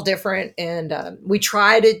he, we're all different. And we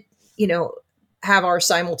try to, have our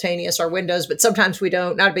windows, but sometimes we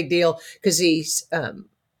don't. Not a big deal because he's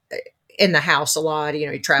in the house a lot.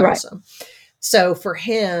 He travels some. So for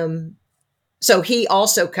him, he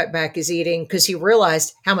also cut back his eating because he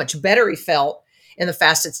realized how much better he felt in the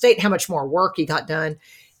fasted state, how much more work he got done.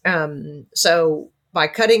 So by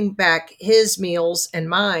cutting back his meals and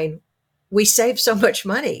mine, we save so much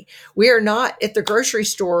money. We are not at the grocery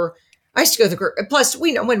store. I used to go to plus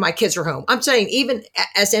we know when my kids are home. I'm saying even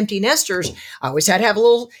as empty nesters, I always had to have a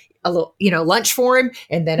little, lunch for him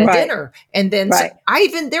and then a Right. dinner. And then Right.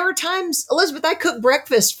 there were times, Elizabeth, I cooked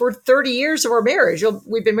breakfast for 30 years of our marriage.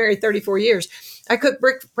 We've been married 34 years. I cooked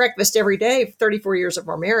breakfast every day for 34 years of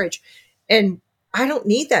our marriage. And I don't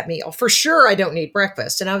need that meal. For sure, I don't need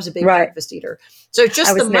breakfast. And I was a big Right. breakfast eater. So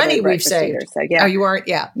just the money we've saved. Eater, so yeah. Oh, you aren't?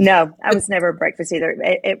 Yeah. No, I was never a breakfast eater.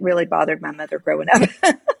 It really bothered my mother growing up.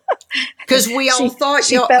 Because we all thought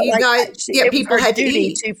she felt you like guys, it people was her had to duty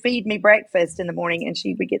eat. to feed me breakfast in the morning, and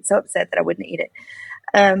she would get so upset that I wouldn't eat it.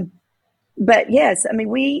 But yes, I mean,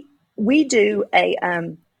 we do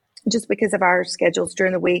just because of our schedules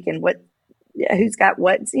during the week and who's got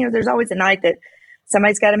what, there's always a night that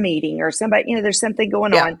somebody's got a meeting or somebody, there's something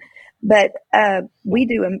going on, but we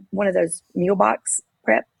do one of those meal box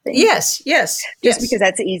prep things. Yes. Just because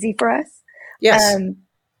that's easy for us. Yes.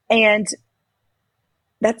 And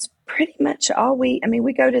that's pretty much all we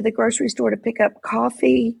go to the grocery store to pick up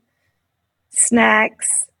coffee, snacks,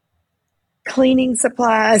 cleaning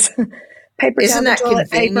supplies, paper Isn't towel, that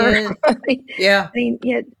toilet convenient? paper. Yeah.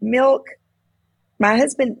 Milk. My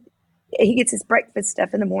husband, he gets his breakfast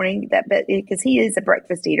stuff in the morning because he is a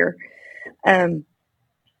breakfast eater.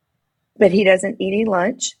 But he doesn't eat any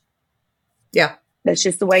lunch. Yeah. That's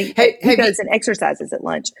just the way he goes and exercises at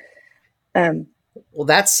lunch. Well,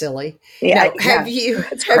 that's silly. Yeah. Now, have you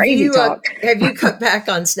cut back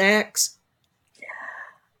on snacks?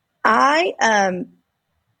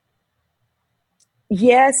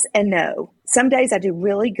 Yes and no. Some days I do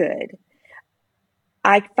really good.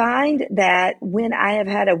 I find that when I have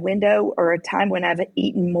had a window or a time when I've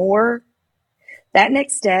eaten more, that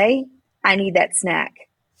next day I need that snack,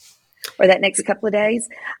 or that next couple of days.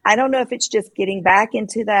 I don't know if it's just getting back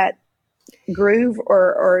into that groove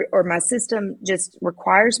or my system just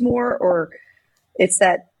requires more, or it's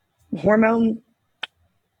that hormone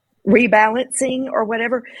rebalancing or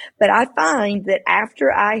whatever. But I find that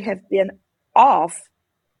after I have been off,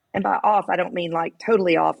 and by off, I don't mean like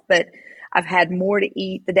totally off, but I've had more to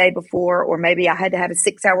eat the day before, or maybe I had to have a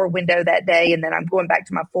 6-hour window that day and then I'm going back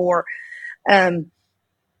to my 4,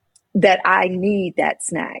 that I need that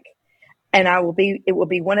snack. And it will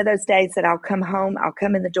be one of those days that I'll come home, I'll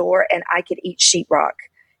come in the door and I could eat sheetrock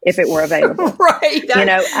if it were available. Right.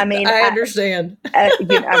 I understand.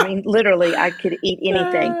 Literally I could eat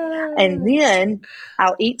anything. And then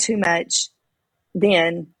I'll eat too much.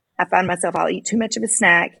 Then I find myself, I'll eat too much of a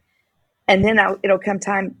snack. And then it'll come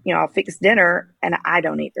time, I'll fix dinner and I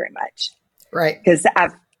don't eat very much. Right. Because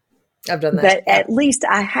I've done that. But at least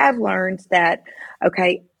I have learned that,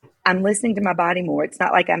 okay, I'm listening to my body more. It's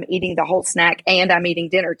not like I'm eating the whole snack and I'm eating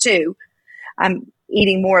dinner too. I'm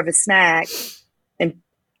eating more of a snack and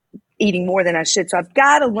eating more than I should. So I've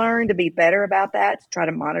got to learn to be better about that, to try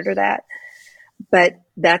to monitor that. But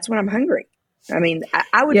that's when I'm hungry. I mean,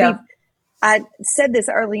 I said this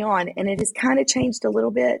early on and it has kind of changed a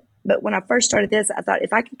little bit. But when I first started this, I thought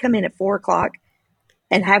if I could come in at 4:00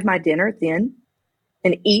 and have my dinner then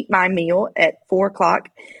and eat my meal at 4:00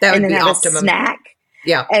 and then have optimum. A snack.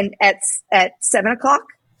 Yeah. And at 7:00.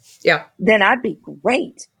 Yeah. Then I'd be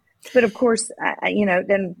great. But of course,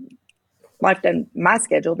 then life my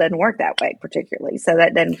schedule doesn't work that way particularly. So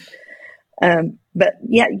that then, but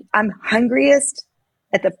yeah, I'm hungriest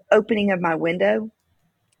at the opening of my window.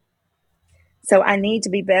 So I need to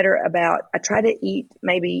be better I try to eat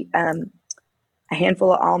maybe a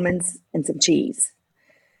handful of almonds and some cheese.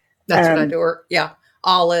 That's what I do. Yeah.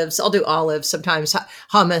 Olives. I'll do olives, sometimes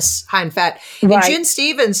hummus, high in fat. And right. Jen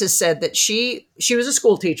Stevens has said that she was a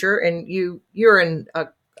school teacher and you're in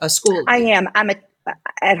a school. I am.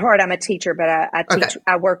 At heart, I'm a teacher, but I teach. Okay.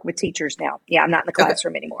 I work with teachers now. Yeah. I'm not in the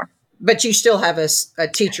classroom anymore. But you still have a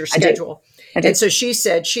teacher schedule. I do. And so she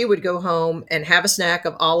said she would go home and have a snack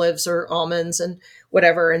of olives or almonds and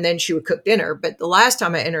whatever, and then she would cook dinner. But the last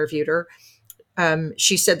time I interviewed her,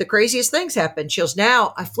 she said the craziest things happened. She goes,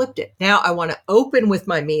 now I flipped it. Now I want to open with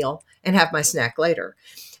my meal and have my snack later.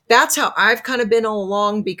 That's how I've kind of been all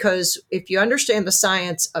along, because if you understand the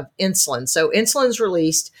science of insulin, so insulin's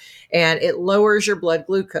released and it lowers your blood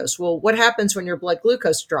glucose. Well, what happens when your blood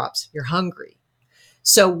glucose drops? You're hungry.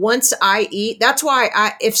 So once I eat, that's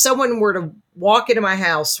why if someone were to walk into my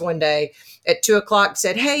house one day at 2:00,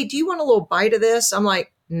 said, hey, do you want a little bite of this? I'm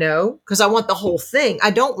like, no, because I want the whole thing. I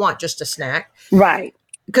don't want just a snack. Right.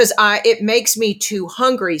 Because it makes me too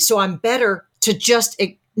hungry. So I'm better to just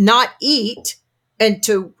not eat and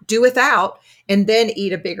to do without and then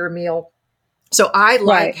eat a bigger meal So I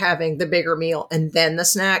like Right. having the bigger meal and then the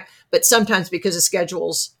snack, but sometimes because of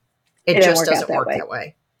schedules, it doesn't just work out doesn't that work way. that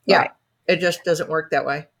way. Yeah. Right. It just doesn't work that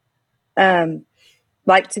way.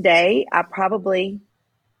 Like today, I probably,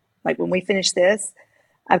 like when we finish this,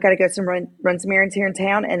 I've got to go run some errands here in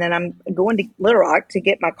town, and then I'm going to Little Rock to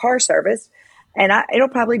get my car serviced, and it'll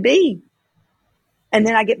probably be, and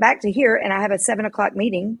then I get back to here, and I have a 7:00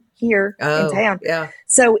 meeting here in Oh, town. yeah.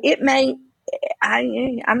 So it may,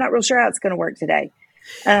 I'm not real sure how it's going to work today.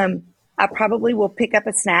 I probably will pick up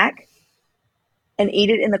a snack and eat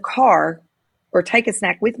it in the car, or take a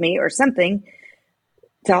snack with me or something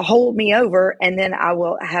to hold me over, and then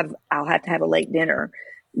I'll have to have a late dinner,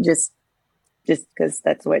 just because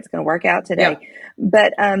that's the way it's going to work out today. Yeah.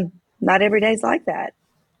 But not every day's like that.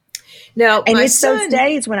 Now, And my it's those son,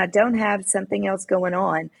 days when I don't have something else going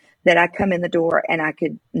on that I come in the door and I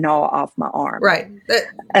could gnaw off my arm. right, the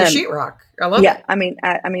sheetrock. I love Yeah, it. I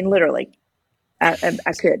mean, literally, I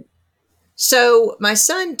could. So my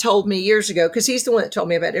son told me years ago, because he's the one that told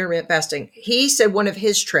me about intermittent fasting. He said one of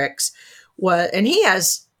his tricks was, and he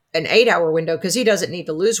has an 8-hour window because he doesn't need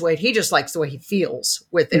to lose weight. He just likes the way he feels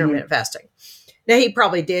with intermittent fasting. Now he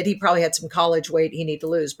probably had some college weight he needed to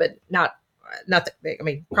lose, but not that big. I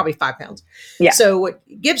mean, probably 5 pounds. Yeah. So what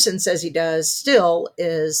Gibson says he does still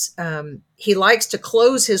is he likes to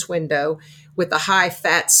close his window with a high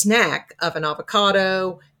fat snack of an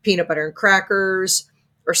avocado, peanut butter and crackers,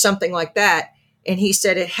 or something like that. And he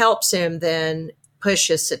said it helps him then push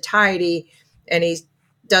his satiety, and he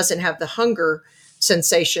doesn't have the hunger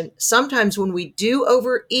sensation. Sometimes when we do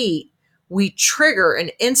overeat, we trigger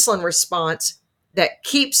an insulin response that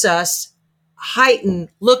keeps us heightened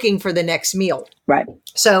looking for the next meal. Right.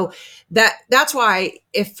 So that's why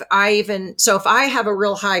if I have a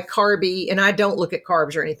real high carby, and I don't look at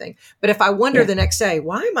carbs or anything, but if I wonder the next day,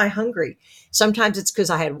 why am I hungry? Sometimes it's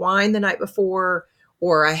because I had wine the night before,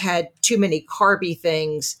 or I had too many carby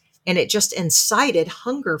things, and it just incited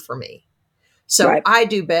hunger for me. So Right. I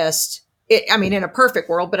do best, in a perfect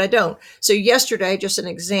world, but I don't. So yesterday, just an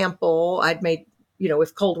example, I'd made,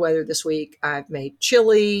 with cold weather this week, I've made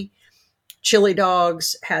chili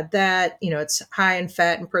dogs, had that, it's high in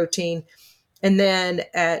fat and protein. And then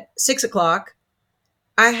at 6:00,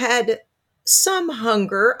 I had some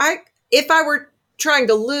hunger. If I were trying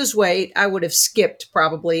to lose weight, I would have skipped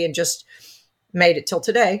probably and just made it till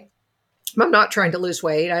today. I'm not trying to lose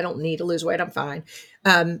weight. I don't need to lose weight. I'm fine.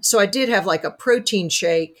 So I did have like a protein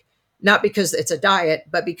shake, not because it's a diet,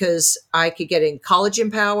 but because I could get in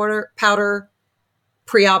collagen powder,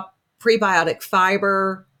 prebiotic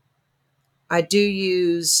fiber. I do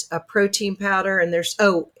use a protein powder, and there's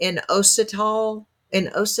inositol,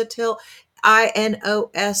 inositol,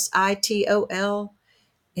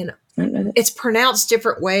 and it's pronounced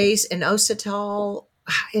different ways, inositol,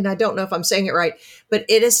 and I don't know if I'm saying it right, but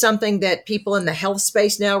it is something that people in the health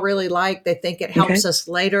space now really like. They think it helps us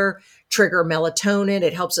later trigger melatonin.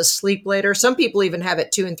 It helps us sleep later. Some people even have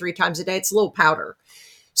it 2 and 3 times a day. It's a little powder.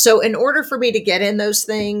 So in order for me to get in those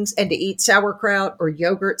things and to eat sauerkraut or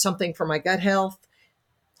yogurt, something for my gut health,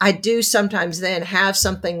 I do sometimes then have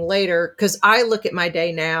something later, because I look at my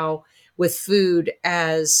day now with food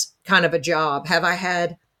as kind of a job. Have I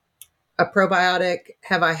had a probiotic?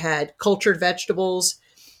 Have I had cultured vegetables?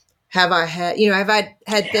 Have I had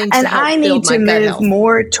things And to help I build need my to gut move health?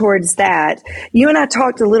 more towards that. You and I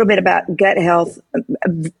talked a little bit about gut health.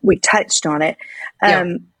 We touched on it.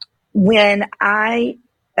 When I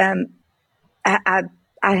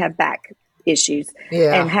have back issues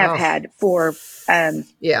and have had for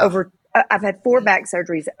over. I've had 4 back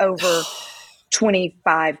surgeries over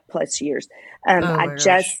 25 plus years. I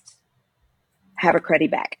just have a cruddy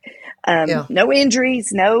back. No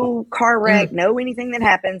injuries, no car wreck, no anything that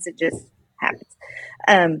happens. It just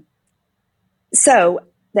happens. So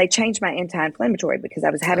they changed my anti-inflammatory because I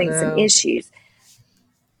was having some issues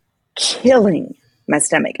killing my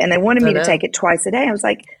stomach, and they wanted me to take it twice a day. I was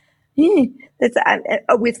like, that's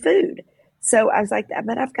with food. So I was like,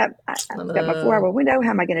 but I've got my 4-hour window. How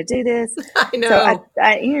am I going to do this? I know.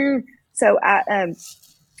 So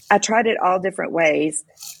I tried it all different ways.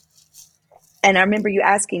 And I remember you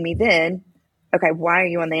asking me then, okay, why are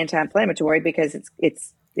you on the anti-inflammatory? Because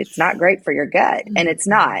it's not great for your gut, and it's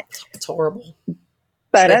not. It's horrible.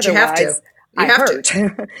 But otherwise, you have to. I hurt.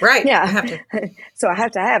 Right. Yeah. You have to. So I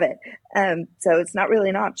have to have it. So it's not really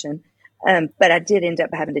an option. But I did end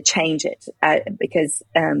up having to change it because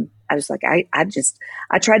I was like,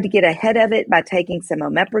 I tried to get ahead of it by taking some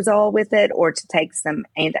omeprazole with it, or to take some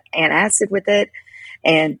antacid with it,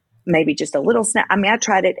 and maybe just a little snack. I mean, I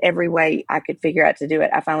tried it every way I could figure out to do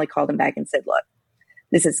it. I finally called him back and said, look,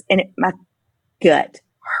 my gut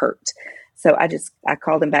hurt. So I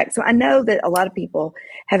called him back. So I know that a lot of people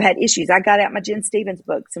have had issues. I got out my Jen Stevens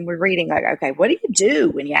books and we're reading like, okay, what do you do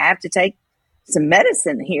when you have to take some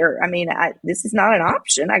medicine here? I mean, this is not an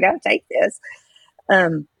option. I got to take this. I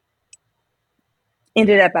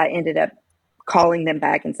ended up calling them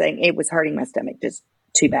back and saying it was hurting my stomach just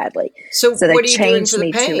too badly. So they what are you doing for the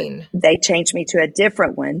me pain? They changed me to a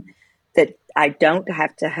different one that I don't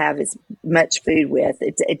have to have as much food with.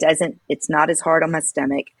 It's not as hard on my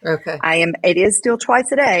stomach. Okay. It is still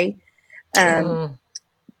twice a day. But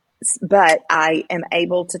I am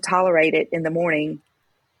able to tolerate it in the morning.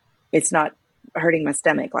 It's not hurting my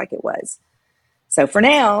stomach like it was. So for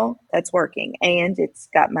now, that's working. And it's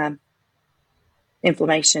got my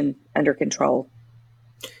inflammation under control.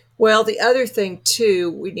 Well, the other thing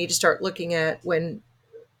too, we need to start looking at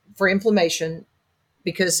for inflammation,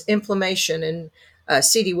 because inflammation, and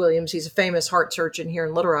C.D. Williams, he's a famous heart surgeon here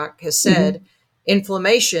in Little Rock, has said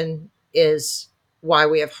inflammation is why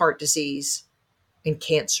we have heart disease and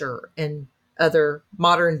cancer and other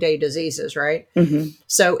modern day diseases, right?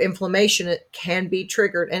 So inflammation, it can be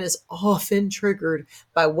triggered and is often triggered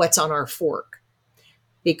by what's on our fork,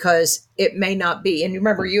 because it may not be. And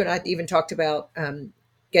remember, you and I even talked about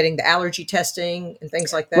getting the allergy testing and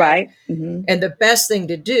things like that. Right. And the best thing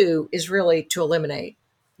to do is really to eliminate,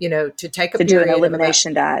 to take a to period do an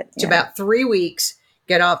elimination diet. to about 3 weeks,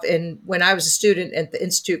 get off. And when I was a student at the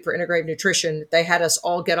Institute for Integrative Nutrition, they had us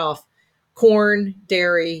all get off corn,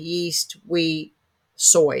 dairy, yeast, wheat,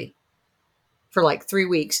 soy for like 3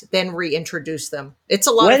 weeks, then reintroduce them. It's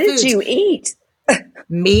a lot of foods. What did you eat?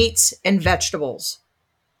 Meats and vegetables.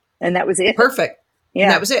 And that was it? Perfect. Yeah.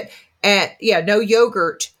 And that was it. And no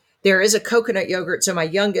yogurt. There is a coconut yogurt. So my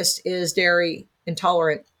youngest is dairy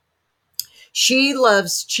intolerant. She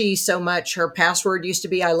loves cheese so much. Her password used to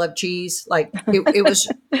be, I love cheese. Like it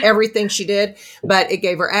was everything she did, but it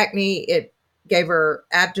gave her acne. It gave her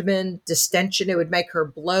abdomen distension. It would make her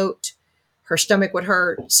bloat. Her stomach would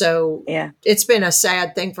hurt. So it's been a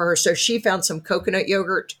sad thing for her. So she found some coconut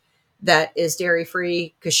yogurt that is dairy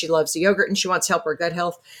free because she loves the yogurt and she wants to help her gut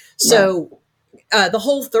health. So the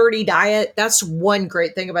Whole30 diet, that's one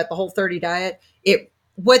great thing about the Whole30 diet. In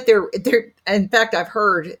fact, I've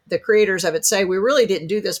heard the creators of it say, we really didn't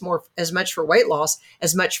do this as much for weight loss,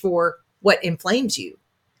 as much for what inflames you,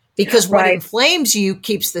 because what inflames you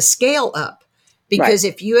keeps the scale up, because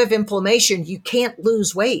if you have inflammation, you can't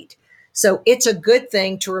lose weight. So it's a good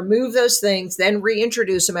thing to remove those things, then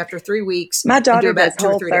reintroduce them after 3 weeks. My daughter does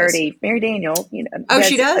Whole30. Mary Daniel,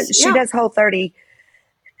 she does? She does Whole30.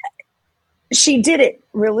 She did it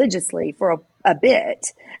religiously for a bit,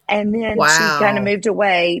 and then she kind of moved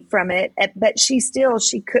away from it. But she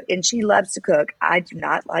cook, and she loves to cook. I do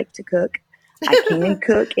not like to cook. I can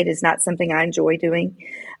cook. It is not something I enjoy doing.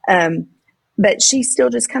 But she still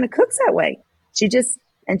just kind of cooks that way. She'll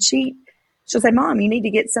say, Mom, you need to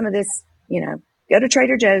get some of this, go to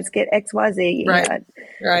Trader Joe's, get XYZ.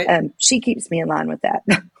 Right. She keeps me in line with that.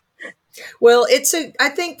 Well, I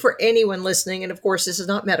think for anyone listening, and of course, this is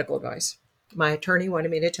not medical advice. My attorney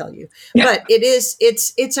wanted me to tell you, but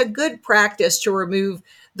it's a good practice to remove.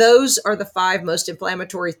 Those are the 5 most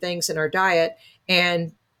inflammatory things in our diet.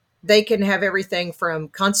 And they can have everything from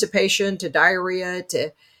constipation to diarrhea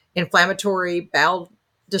to inflammatory bowel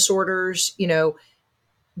disorders.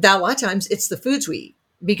 That a lot of times it's the foods we eat,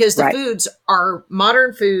 because the foods are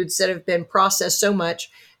modern foods that have been processed so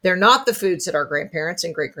much. They're not the foods that our grandparents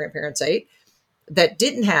and great grandparents ate that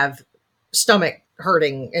didn't have stomach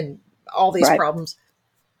hurting and all these problems.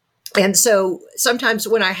 And so sometimes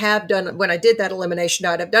when I did that elimination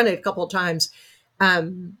diet, I've done it a couple of times. I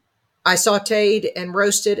sauteed and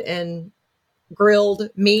roasted and grilled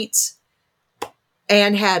meats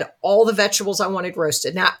and had all the vegetables I wanted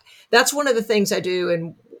roasted. Now, that's one of the things I do.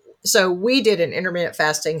 And so we did an intermittent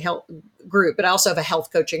fasting health group, but I also have a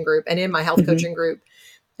health coaching group. And in my health coaching group,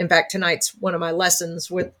 in fact, tonight's one of my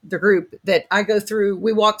lessons with the group that I go through.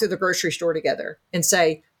 We walk through the grocery store together and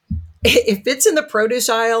say, if it's in the produce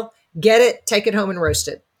aisle, get it, take it home and roast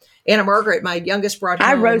it. Anna Margaret, my youngest, brought home.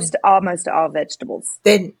 I roast almost all vegetables.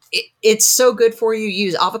 Then it's so good for you.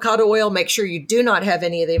 Use avocado oil. Make sure you do not have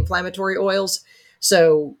any of the inflammatory oils.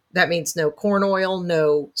 So that means no corn oil,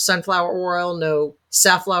 no sunflower oil, no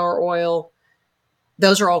safflower oil.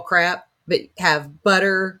 Those are all crap, but have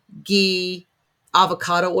butter, ghee,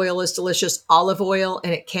 avocado oil is delicious, olive oil,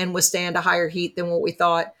 and it can withstand a higher heat than what we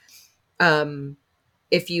thought.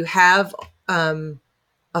 If you have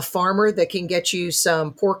a farmer that can get you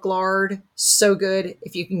some pork lard, so good.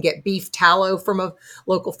 If you can get beef tallow from a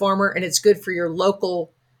local farmer, and it's good for your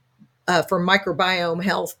local, for microbiome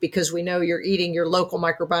health, because we know you're eating your local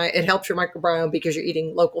microbiome. It helps your microbiome because you're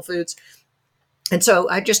eating local foods. And so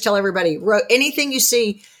I just tell everybody, anything you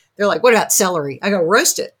see, they're like, what about celery? I go,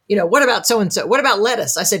 roast it. What about so-and-so? What about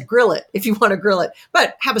lettuce? I said, grill it if you want to grill it,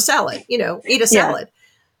 but have a salad, eat a Yeah. salad.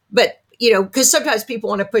 But, because sometimes people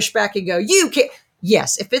want to push back and go, you can't.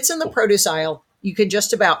 Yes, if it's in the produce aisle, you can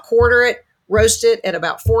just about quarter it, roast it at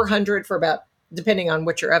about 400 for about, depending on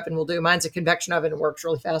what your oven will do. Mine's a convection oven and works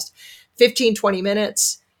really fast. 15, 20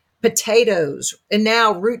 minutes. Potatoes. And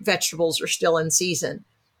now root vegetables are still in season.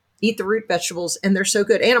 Eat the root vegetables, and they're so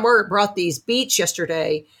good. Anna Margaret brought these beets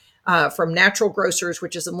yesterday from Natural Grocers,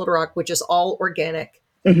 which is in Little Rock, which is all organic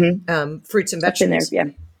fruits and vegetables.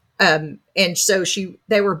 There, yeah. And so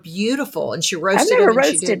they were beautiful, and she roasted I've never them.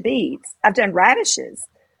 And roasted beets. I've done radishes.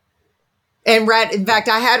 And in fact,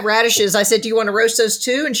 I had radishes. I said, do you want to roast those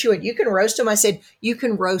too? And she went, you can roast them. I said, you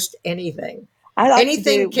can roast anything. I like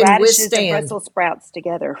anything to do can radishes withstand. and Brussels sprouts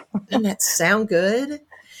together. Doesn't that sound good?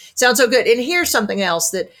 Sounds so good. And here's something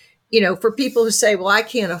else that, for people who say, well, I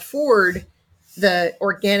can't afford the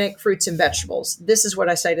organic fruits and vegetables. This is what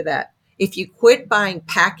I say to that. If you quit buying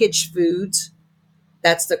packaged foods,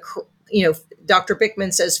 that's Dr.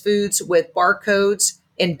 Bickman says foods with barcodes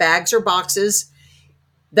in bags or boxes,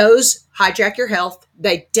 those hijack your health.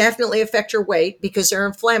 They definitely affect your weight because they're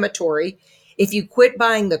inflammatory. If you quit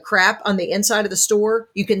buying the crap on the inside of the store,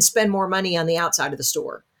 you can spend more money on the outside of the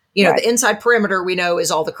store. Right. The inside perimeter we know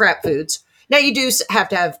is all the crap foods. Now you do have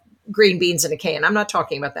to have green beans in a can. I'm not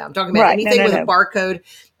talking about that. I'm talking about anything with a barcode,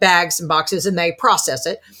 bags and boxes, and they process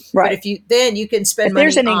it. Right. But then you can spend if money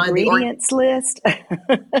there's an on ingredients list.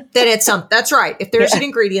 Then it's that's right. If there's an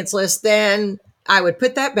ingredients list, then I would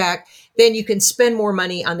put that back. Then you can spend more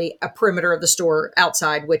money on the perimeter of the store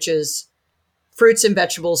outside, which is fruits and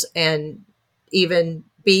vegetables and even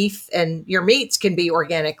beef, and your meats can be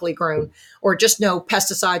organically grown or just no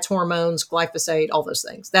pesticides, hormones, glyphosate, all those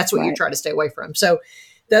things. That's what you try to stay away from. So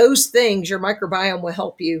those things, your microbiome will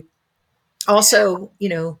help you. Also,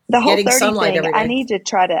 the whole getting 30 sunlight thing, every day.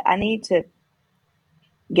 I need to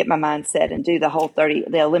get my mindset and do the whole 30,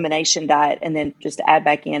 the elimination diet, and then just add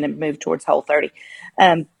back in and move towards whole 30.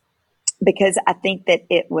 Because I think that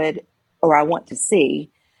it would, or I want to see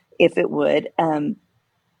if it would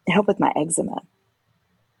help with my eczema.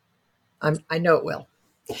 I know it will.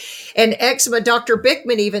 And eczema, Dr.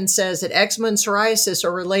 Bickman even says that eczema and psoriasis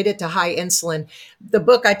are related to high insulin. The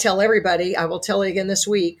book I tell everybody, I will tell you again this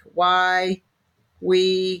week, Why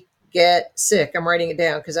We Get Sick. I'm writing it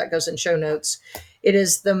down because that goes in show notes. It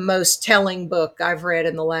is the most telling book I've read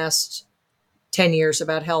in the last 10 years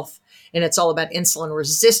about health. And it's all about insulin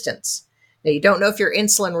resistance. Now, you don't know if you're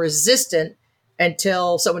insulin resistant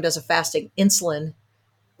until someone does a fasting insulin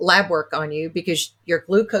lab work on you, because your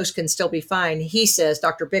glucose can still be fine. He says,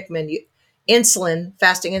 Dr. Bickman,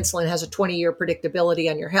 fasting insulin has a 20-year predictability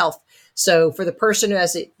on your health. So for the person who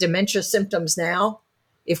has dementia symptoms now,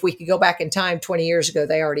 if we could go back in time 20 years ago,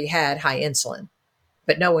 they already had high insulin.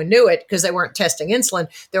 But no one knew it because they weren't testing insulin.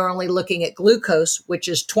 They're only looking at glucose, which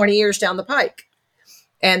is 20 years down the pike.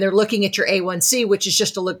 And they're looking at your A1C, which is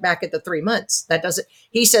just to look back at the 3 months.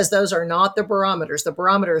 He says those are not the barometers. The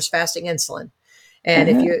barometer is fasting insulin.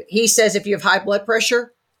 And he says if you have high blood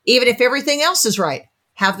pressure, even if everything else is right,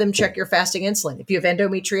 have them check your fasting insulin. If you have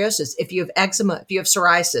endometriosis, if you have eczema, if you have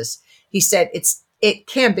psoriasis, he said it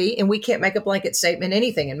can be, and we can't make a blanket statement,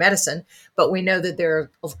 anything in medicine, but we know that there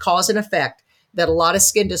are cause and effect, that a lot of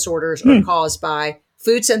skin disorders are caused by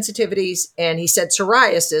food sensitivities. And he said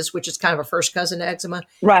psoriasis, which is kind of a first cousin to eczema,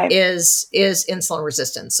 is insulin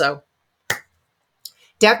resistant. So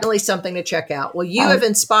definitely something to check out. Well, you have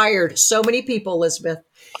inspired so many people, Elizabeth.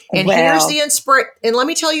 And here's the inspiration. And let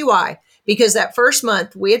me tell you why. Because that first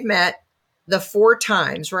month we had met the 4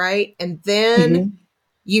 times, right? And then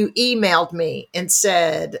you emailed me and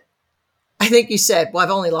said, I think you said, well,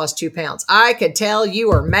 I've only lost 2 pounds. I could tell you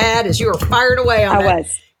were mad as you were fired away on that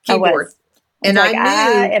keyboard. And I knew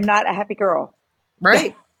I am not a happy girl.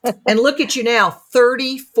 Right. And look at you now,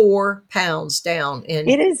 34 pounds down in 6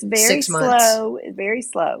 months. It is very slow, very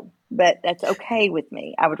slow, but that's okay with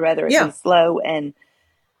me. I would rather it be slow and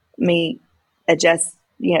me adjust,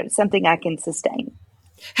 something I can sustain.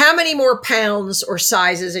 How many more pounds or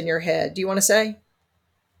sizes in your head do you want to say?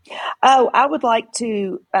 Oh, I would like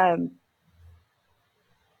to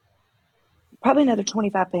probably another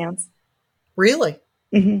 25 pounds. Really?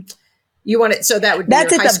 Mm-hmm. You want it, so that would be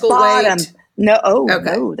that's your high school bottom. Weight?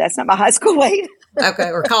 No, that's not my high school weight.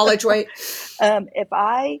 Okay, or college weight? Not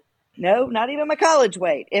even my college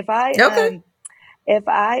weight. If I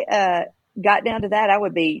got down to that, I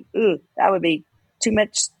would be too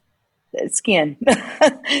much skin.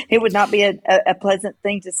 It would not be a pleasant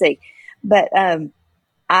thing to see. But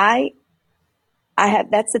I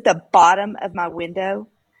that's at the bottom of my window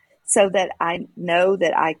so that I know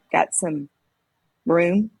that I got some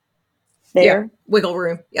room there. Yeah. Wiggle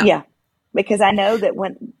room. Yeah. Yeah. Because I know that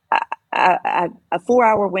when a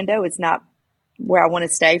 4-hour window is not where I want to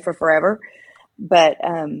stay for forever. But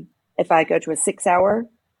if I go to a 6-hour,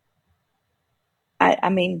 I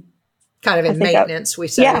mean, kind of in maintenance, we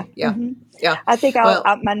say. Yeah. Yeah. Mm-hmm. Yeah. I think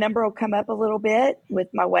my number will come up a little bit with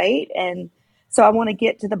my weight. And so I want to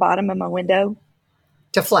get to the bottom of my window.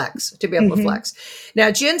 To flex, to be able to flex.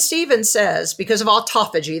 Now, Jen Stevens says, because of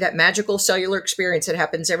autophagy, that magical cellular experience that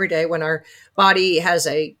happens every day when our body has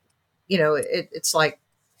it's like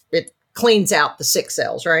it cleans out the sick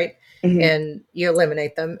cells, right? Mm-hmm. And you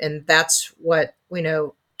eliminate them. And that's what we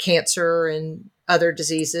know cancer and other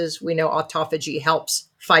diseases, we know autophagy helps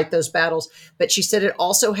fight those battles. But she said it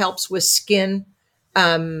also helps with skin.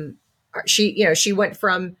 She went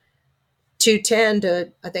from 210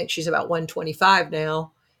 to, I think she's about 125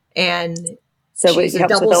 now. And so it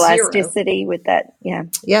helps with elasticity zero. With that. Yeah.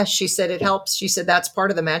 Yeah. She said it helps. She said that's part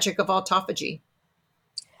of the magic of autophagy.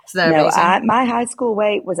 Is that no, amazing? My high school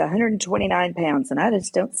weight was 129 pounds, and I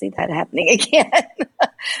just don't see that happening again.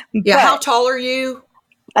 Yeah. How tall are you?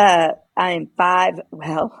 I am 5.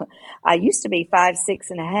 Well, I used to be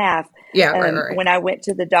 5'6.5". Yeah. Right. When I went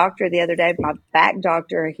to the doctor the other day, my back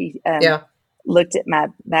doctor, he looked at my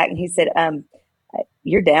back and he said,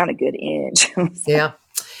 "You're down a good inch." Yeah.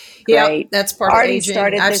 Great. Yeah, that's part of aging.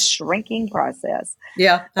 Started the shrinking process.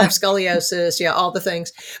 Yeah, I have scoliosis. Yeah, all the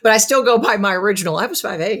things. But I still go by my original. I was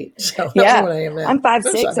 5'8". So yeah, what I am now. I'm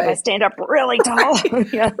 5'6". If I stand up really tall.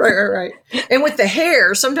 Yeah. Right. And with the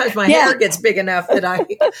hair, sometimes my hair gets big enough that I'm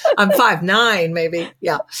 5'9", maybe.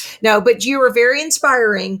 Yeah. No, but you were very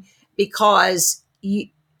inspiring because you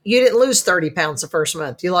didn't lose 30 pounds the first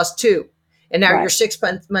month. You lost 2. And now you're 6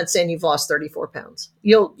 months in, you've lost 34 pounds.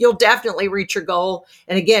 You'll definitely reach your goal.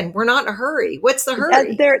 And again, we're not in a hurry. What's the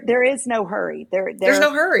hurry? There is no hurry. There's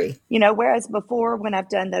no hurry. Whereas before when I've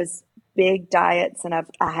done those big diets and I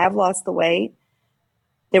have lost the weight,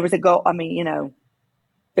 there was a goal. I mean,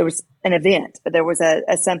 there was an event, but there was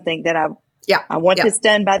a something that I want this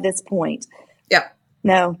done by this point. Yeah.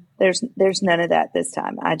 No, there's none of that this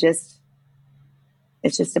time.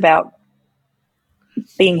 It's just about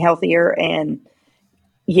being healthier. And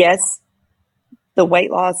yes, the weight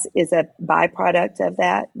loss is a byproduct of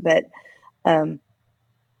that, but I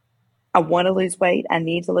want to lose weight. I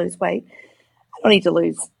need to lose weight. I don't need to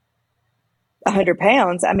lose 100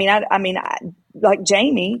 pounds. I mean, like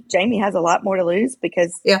Jamie has a lot more to lose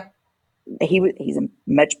because he's a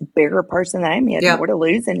much bigger person than I am. He has more to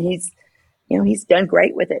lose, and he's done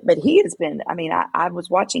great with it. But he has been. I mean, I was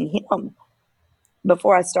watching him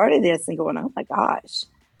before I started this and going, oh my gosh.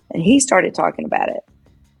 And he started talking about it.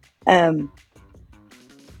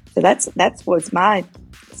 So that's was my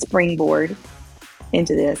springboard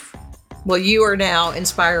into this. Well, you are now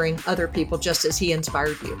inspiring other people just as he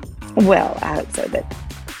inspired you. Well, I hope so, but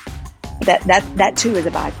that too is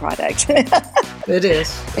a byproduct. It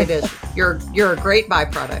is. You're a great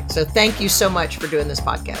byproduct. So thank you so much for doing this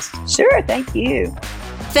podcast. Sure. Thank you.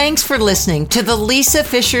 Thanks for listening to the Lisa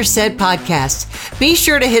Fisher Said podcast. Be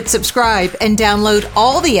sure to hit subscribe and download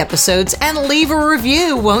all the episodes and leave a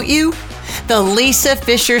review, won't you? The Lisa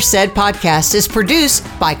Fisher Said podcast is produced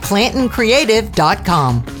by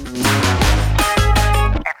ClantonCreative.com.